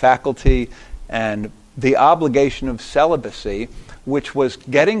with a faculty, and the obligation of celibacy, which was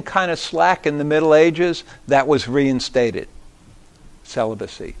getting kind of slack in the Middle Ages, that was reinstated.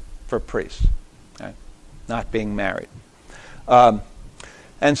 Celibacy for priests, okay? Not being married. And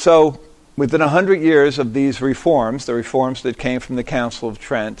so within 100 years of these reforms, the reforms that came from the Council of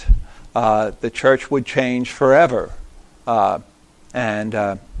Trent, the church would change forever, and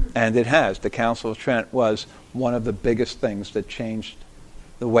it has. The Council of Trent was one of the biggest things that changed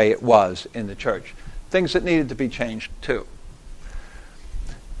the way it was in the church. Things that needed to be changed too.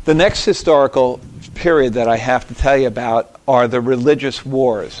 The next historical period that I have to tell you about are the religious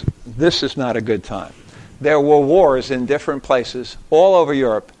wars. This is not a good time. There were wars in different places all over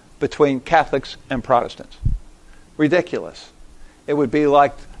Europe between Catholics and Protestants. Ridiculous. It would be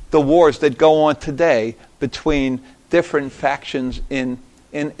like the wars that go on today between different factions in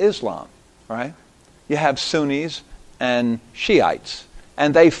Islam, right? You have Sunnis and Shiites,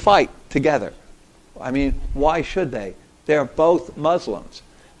 and they fight together. I mean, why should they? They're both Muslims.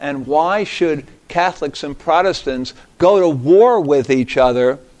 And why should Catholics and Protestants go to war with each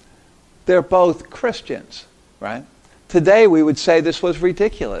other? They're both Christians, right? Today we would say this was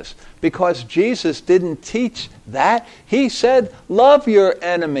ridiculous because Jesus didn't teach that. He said, love your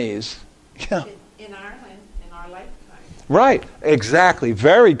enemies. In Ireland, in our lifetime. Right, exactly.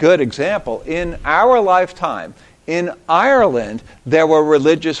 Very good example. In our lifetime, in Ireland, there were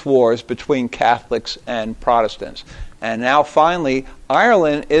religious wars between Catholics and Protestants. And now finally,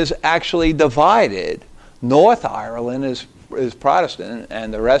 Ireland is actually divided. North Ireland is Protestant,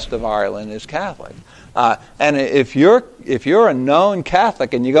 and the rest of Ireland is Catholic. And if you're a known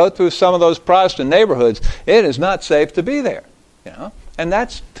Catholic and you go through some of those Protestant neighborhoods, it is not safe to be there. You know, and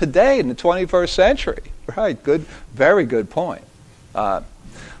that's today in the 21st century. Right? Good, very good point.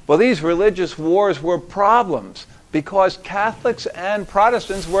 Well, these religious wars were problems because Catholics and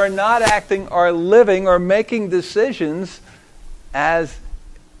Protestants were not acting or living or making decisions as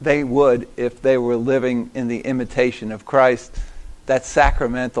they would if they were living in the imitation of Christ, that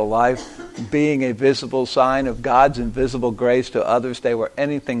sacramental life, being a visible sign of God's invisible grace to others. They were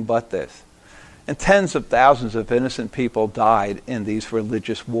anything but this. And tens of thousands of innocent people died in these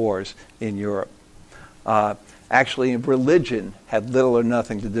religious wars in Europe. Actually, religion had little or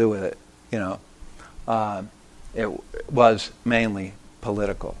nothing to do with it. You know, it was mainly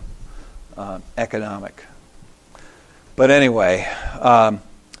political, economic. But anyway,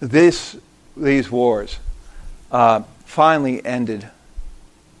 these wars finally ended,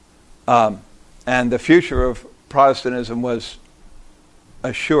 and the future of Protestantism was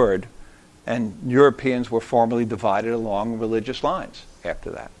assured, and Europeans were formally divided along religious lines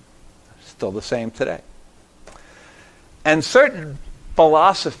after that. Still the same today. And certain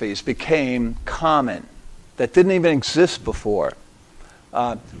philosophies became common that didn't even exist before.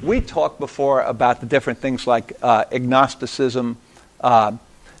 We talked before about the different things like agnosticism.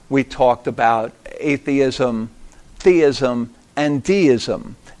 We talked about atheism, theism, and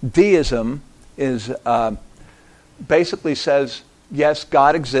deism. Deism is basically says, yes,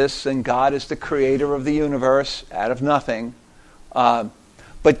 God exists and God is the creator of the universe out of nothing.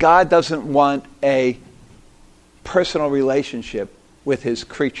 But God doesn't want a personal relationship with his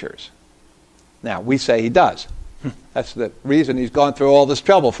creatures. Now, we say he does. That's the reason he's gone through all this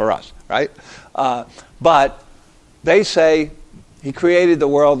trouble for us, right? But they say he created the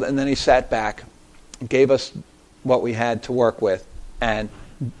world and then he sat back and gave us what we had to work with and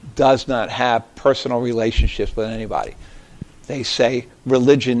does not have personal relationships with anybody. They say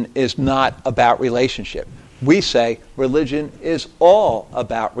religion is not about relationship. We say religion is all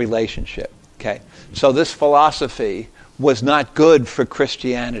about relationship. Okay? So this philosophy was not good for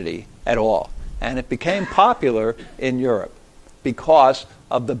Christianity at all. And it became popular in Europe because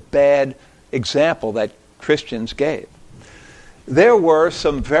of the bad example that Christians gave. There were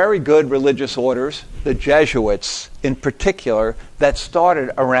some very good religious orders, the Jesuits in particular, that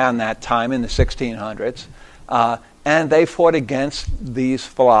started around that time in the 1600s. And they fought against these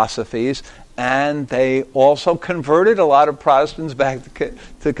philosophies, and they also converted a lot of Protestants back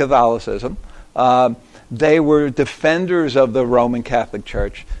to Catholicism. They were defenders of the Roman Catholic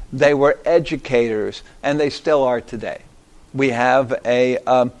Church. They were educators, and they still are today. We have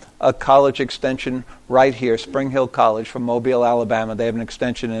a college extension right here, Spring Hill College from Mobile, Alabama. They have an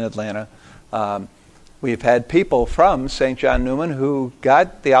extension in Atlanta. We've had people from St. John Neumann who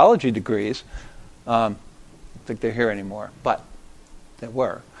got theology degrees. I don't think they're here anymore, but they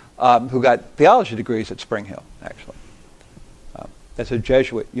were, who got theology degrees at Spring Hill, actually. That's a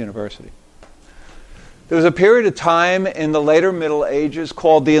Jesuit university. There was a period of time in the later Middle Ages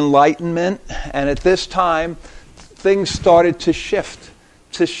called the Enlightenment, and at this time, things started to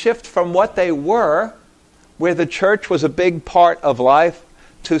shift from what they were, where the church was a big part of life,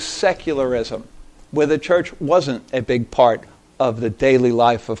 to secularism, where the church wasn't a big part of the daily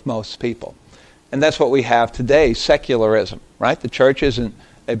life of most people. And that's what we have today, secularism, right? The church isn't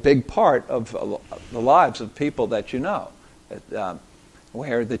a big part of the lives of people that you know.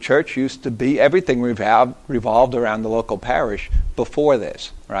 Where the church used to be, everything revolved around the local parish before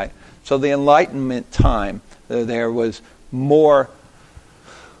this, right? So the Enlightenment time, there was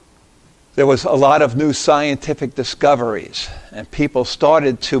a lot of new scientific discoveries, and people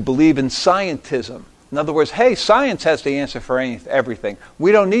started to believe in scientism. In other words, hey, science has the answer for everything.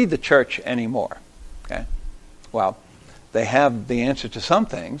 We don't need the church anymore. Okay? Well, they have the answer to some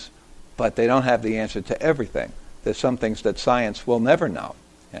things, but they don't have the answer to everything. There's some things that science will never know.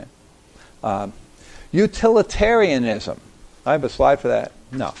 Okay? Utilitarianism. I have a slide for that?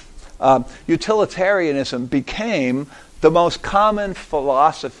 No. Utilitarianism became the most common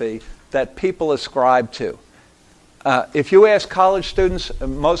philosophy that people ascribe to. if you ask college students,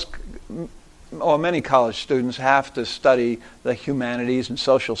 many college students have to study the humanities and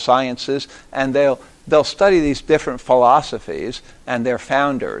social sciences, and they'll study these different philosophies and their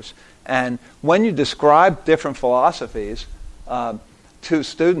founders. And when you describe different philosophies to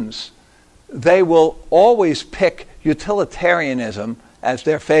students, they will always pick utilitarianism as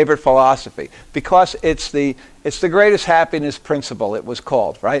their favorite philosophy, because it's the greatest happiness principle, it was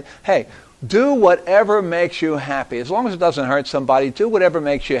called, right? Hey, do whatever makes you happy. As long as it doesn't hurt somebody, do whatever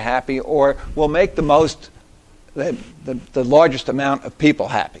makes you happy, or will make the largest amount of people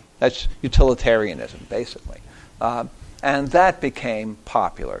happy. That's utilitarianism, basically. And that became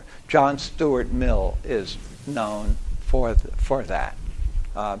popular. John Stuart Mill is known for that.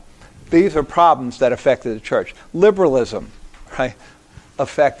 These are problems that affected the church. Liberalism, right,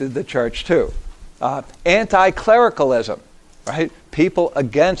 affected the church too. Anti-clericalism, right? People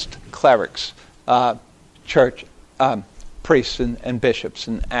against clerics, church priests and bishops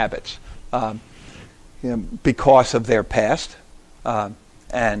and abbots, because of their past,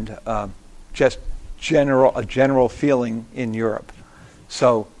 and just a general feeling in Europe.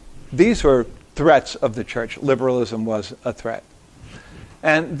 So these were threats of the church. Liberalism was a threat.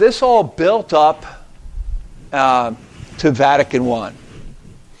 And this all built up to Vatican I.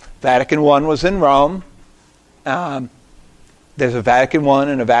 Vatican I was in Rome. There's a Vatican I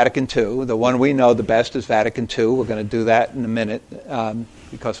and a Vatican II. The one we know the best is Vatican II. We're going to do that in a minute,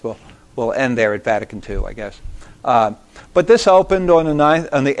 because we'll end there at Vatican II, I guess. But this opened on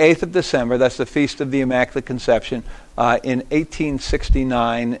the 8th of December. That's the Feast of the Immaculate Conception in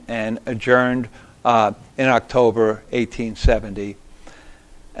 1869, and adjourned in October 1870.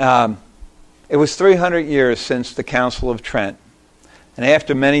 It was 300 years since the Council of Trent. And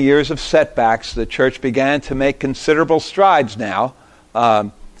after many years of setbacks, the church began to make considerable strides now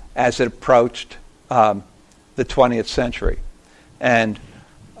as it approached the 20th century. And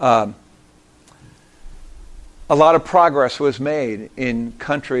a lot of progress was made in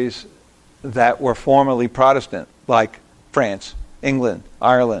countries that were formerly Protestant, like France, England,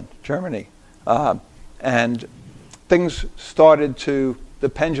 Ireland, Germany. And things started the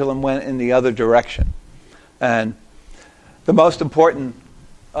pendulum went in the other direction. And the most important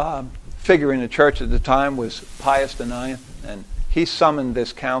figure in the church at the time was Pius IX, and he summoned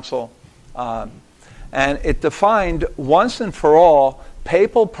this council. And it defined once and for all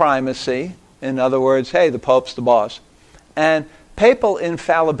papal primacy. In other words, hey, the Pope's the boss. And papal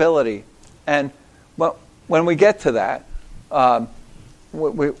infallibility. And when we get to that,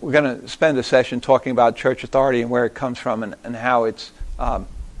 we're going to spend a session talking about church authority and where it comes from, and how it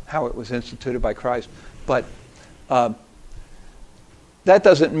was instituted by Christ. But that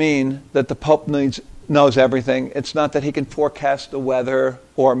doesn't mean that the Pope knows everything. It's not that he can forecast the weather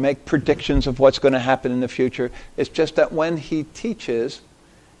or make predictions of what's going to happen in the future. It's just that when he teaches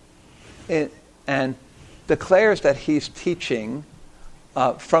and declares that he's teaching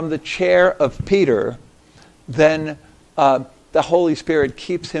from the chair of Peter, then the Holy Spirit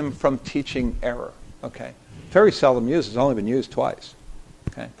keeps him from teaching error. Okay, very seldom used. It's only been used twice.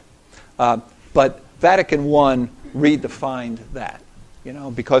 Okay, but Vatican I redefined that,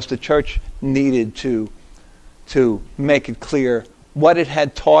 because the church needed to make it clear what it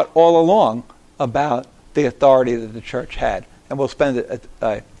had taught all along about the authority that the church had. And we'll spend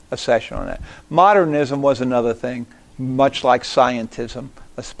a session on that. Modernism was another thing, much like scientism,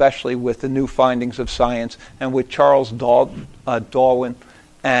 especially with the new findings of science, and with Charles Darwin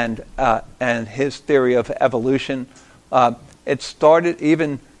and his theory of evolution. It started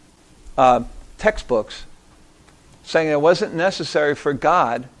even textbooks saying it wasn't necessary for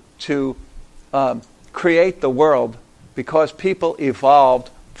God to create the world because people evolved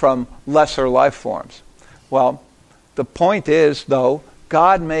from lesser life forms. Well, the point is, though,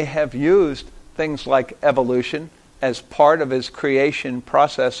 God may have used things like evolution as part of his creation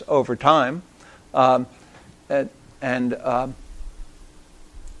process over time, and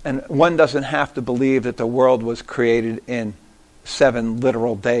one doesn't have to believe that the world was created in 7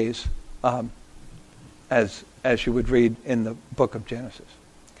 literal days, as you would read in the book of Genesis.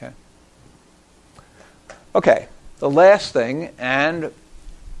 Okay, the last thing, and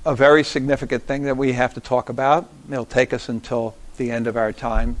a very significant thing that we have to talk about, it'll take us until the end of our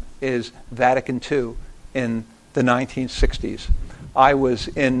time, is Vatican II in the 1960s. I was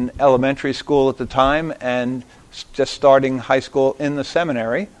in elementary school at the time and just starting high school in the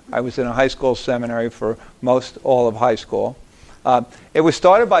seminary. I was in a high school seminary for all of high school. It was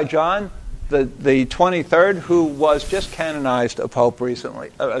started by John the 23rd, who was just canonized a pope recently,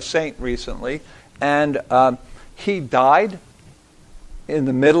 a saint recently, and he died in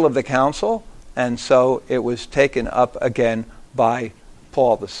the middle of the council, and so it was taken up again by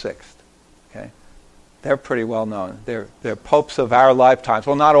Paul VI. Okay, they're pretty well known. They're popes of our lifetimes.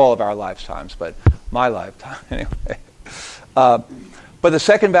 Well, not all of our lifetimes, but my lifetime anyway. But the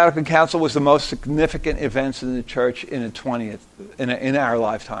Second Vatican Council was the most significant event in the Church in the 20th, in our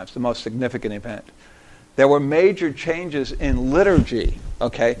lifetimes, the most significant event. There were major changes in liturgy.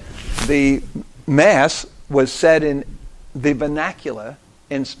 Okay, the Mass was said in the vernacular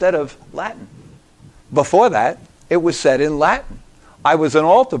instead of Latin. Before that, it was said in Latin. I was an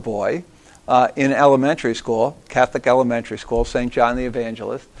altar boy in elementary school, Catholic elementary school, St. John the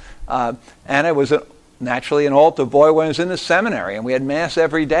Evangelist, and I was naturally an altar boy when I was in the seminary, and we had Mass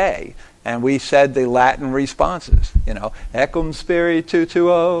every day, and we said the Latin responses, Ecum Spiritu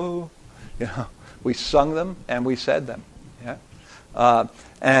Tuo, we sung them and we said them, yeah.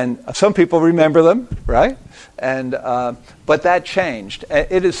 And some people remember them, right? And but that changed.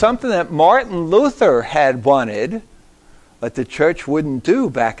 It is something that Martin Luther had wanted, but the Church wouldn't do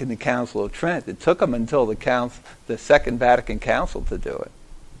back in the Council of Trent. It took them until the Second Vatican Council to do it.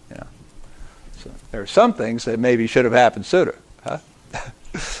 So there are some things that maybe should have happened sooner. Huh?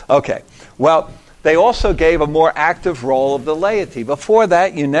 Okay. Well, they also gave a more active role of the laity. Before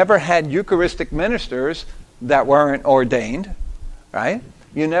that, you never had Eucharistic ministers that weren't ordained, right?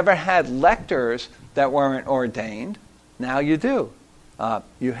 You never had lectors that weren't ordained. Now you do.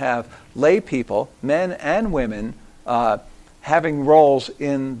 You have lay people, men and women, having roles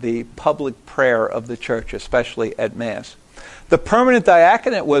in the public prayer of the Church, especially at Mass. The permanent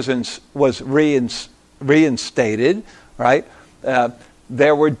diaconate was reinstated, right?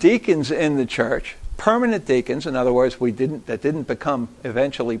 There were deacons in the Church, permanent deacons. In other words, that didn't become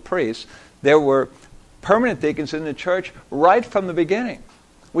eventually priests. There were permanent deacons in the Church right from the beginning.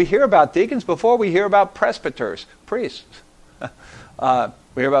 We hear about deacons before we hear about presbyters, priests.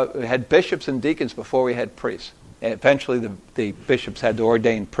 We had bishops and deacons before we had priests. Eventually, the bishops had to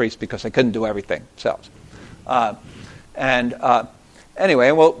ordain priests because they couldn't do everything themselves.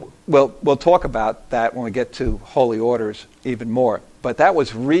 Anyway, we'll talk about that when we get to holy orders even more. But that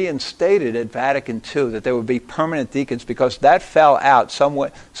was reinstated at Vatican II, that there would be permanent deacons, because that fell out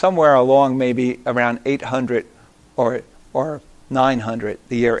somewhere along maybe around 800 or 900,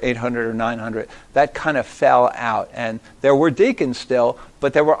 the year 800 or 900. That kind of fell out, and there were deacons still,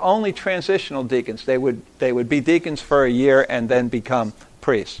 but there were only transitional deacons. They would be deacons for a year and then become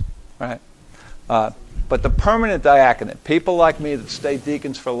priests, right? But the permanent diaconate, people like me that stayed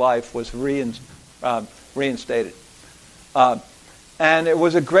deacons for life, was reinstated. And it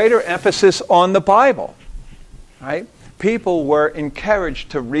was a greater emphasis on the Bible, right? People were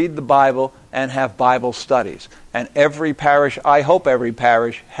encouraged to read the Bible and have Bible studies. And every parish, I hope every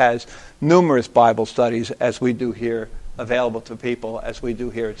parish, has numerous Bible studies, as we do here, available to people, as we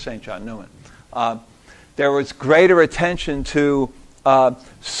do here at St. John Neumann. There was greater attention to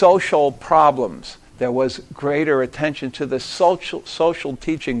social problems. There was greater attention to the social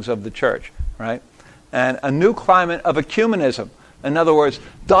teachings of the Church, right? And a new climate of ecumenism. In other words,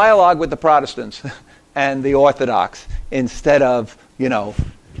 dialogue with the Protestants and the Orthodox, instead of, you're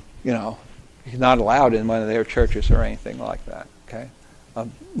not allowed in one of their churches or anything like that, okay? A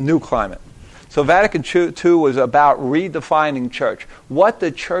new climate. So Vatican II was about redefining church, what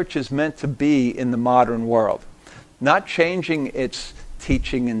the church is meant to be in the modern world. Not changing its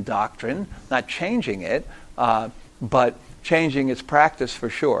teaching and doctrine, not changing it, but changing its practice for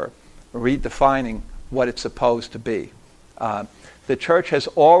sure, redefining what it's supposed to be. The Church has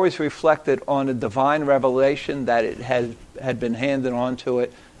always reflected on the divine revelation that it had been handed on to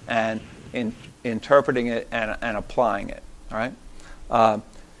it, and in interpreting it and applying it. All right,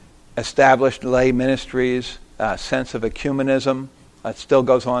 established lay ministries, a sense of ecumenism. It still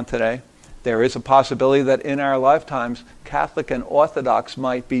goes on today. There is a possibility that in our lifetimes, Catholic and Orthodox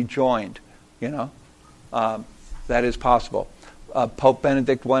might be joined. That is possible. Pope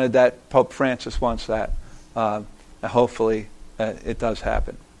Benedict wanted that. Pope Francis wants that. Hopefully, it does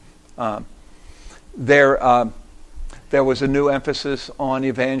happen. There was a new emphasis on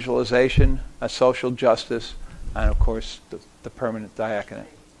evangelization, social justice, and of course, the permanent diaconate.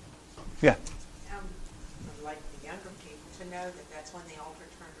 Yeah. I'd like the younger people to know that that's when the altar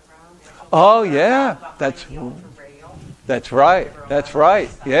turned around. Oh, yeah. That's right. That's right.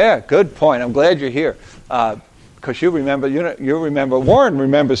 Yeah, good point. I'm glad you're here. Because you remember, Warren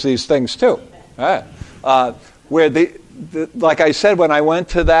remembers these things too. Right. Where like I said, when I went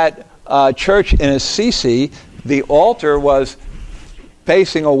to that church in Assisi, the altar was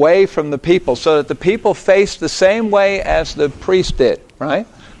facing away from the people, so that the people faced the same way as the priest did, right?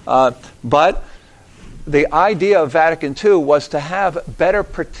 But the idea of Vatican II was to have better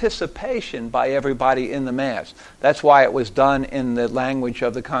participation by everybody in the Mass. That's why it was done in the language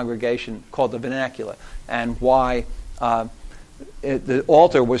of the congregation called the vernacular, and why the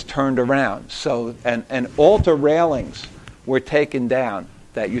altar was turned around. So, and altar railings were taken down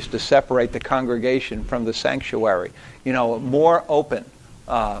that used to separate the congregation from the sanctuary. More open,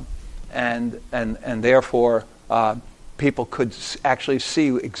 and therefore people could actually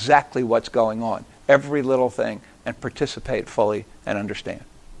see exactly what's going on, every little thing, and participate fully and understand.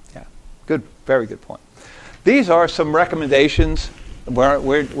 Yeah, good, very good point. These are some recommendations.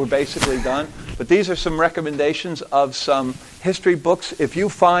 We're basically done, but these are some recommendations of some history books. If you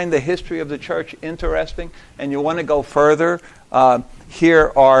find the history of the church interesting and you want to go further,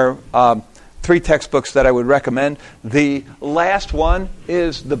 here are 3 textbooks that I would recommend. The last one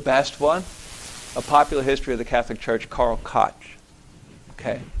is the best one, A Popular History of the Catholic Church, Karl Koch.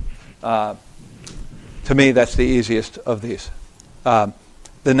 Okay. To me, that's the easiest of these. The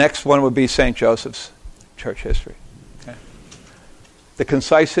next one would be St. Joseph's Church History. Okay. The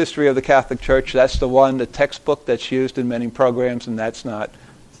Concise History of the Catholic Church, that's the textbook that's used in many programs, and that's not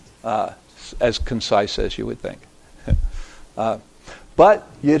as concise as you would think. But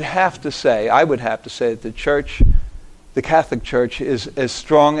I would have to say that the Catholic Church is as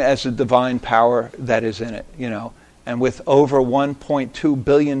strong as the divine power that is in it, And with over 1.2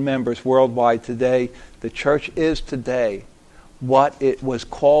 billion members worldwide today, the church is today what it was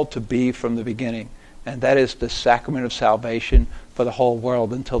called to be from the beginning, and that is the sacrament of salvation for the whole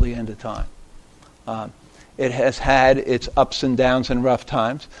world until the end of time. It has had its ups and downs and rough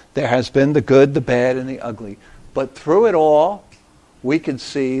times. There has been the good, the bad, and the ugly. But through it all, we can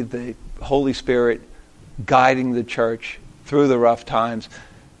see the Holy Spirit guiding the church through the rough times.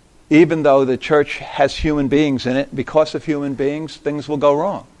 Even though the church has human beings in it, because of human beings, things will go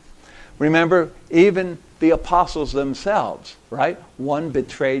wrong. Remember, even the apostles themselves, right? One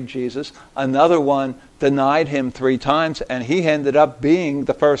betrayed Jesus, another one denied him 3 times, and he ended up being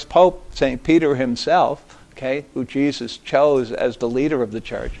the first pope, St. Peter himself, okay, who Jesus chose as the leader of the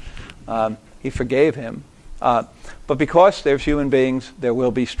church. He forgave him. But because there's human beings, there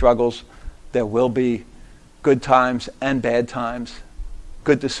will be struggles, there will be good times and bad times,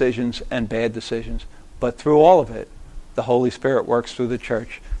 good decisions and bad decisions. But through all of it, the Holy Spirit works through the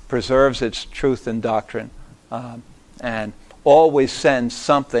church, preserves its truth and doctrine, and always sends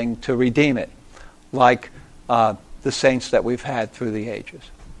something to redeem it, like the saints that we've had through the ages.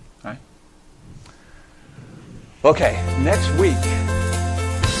 Right? Okay, next week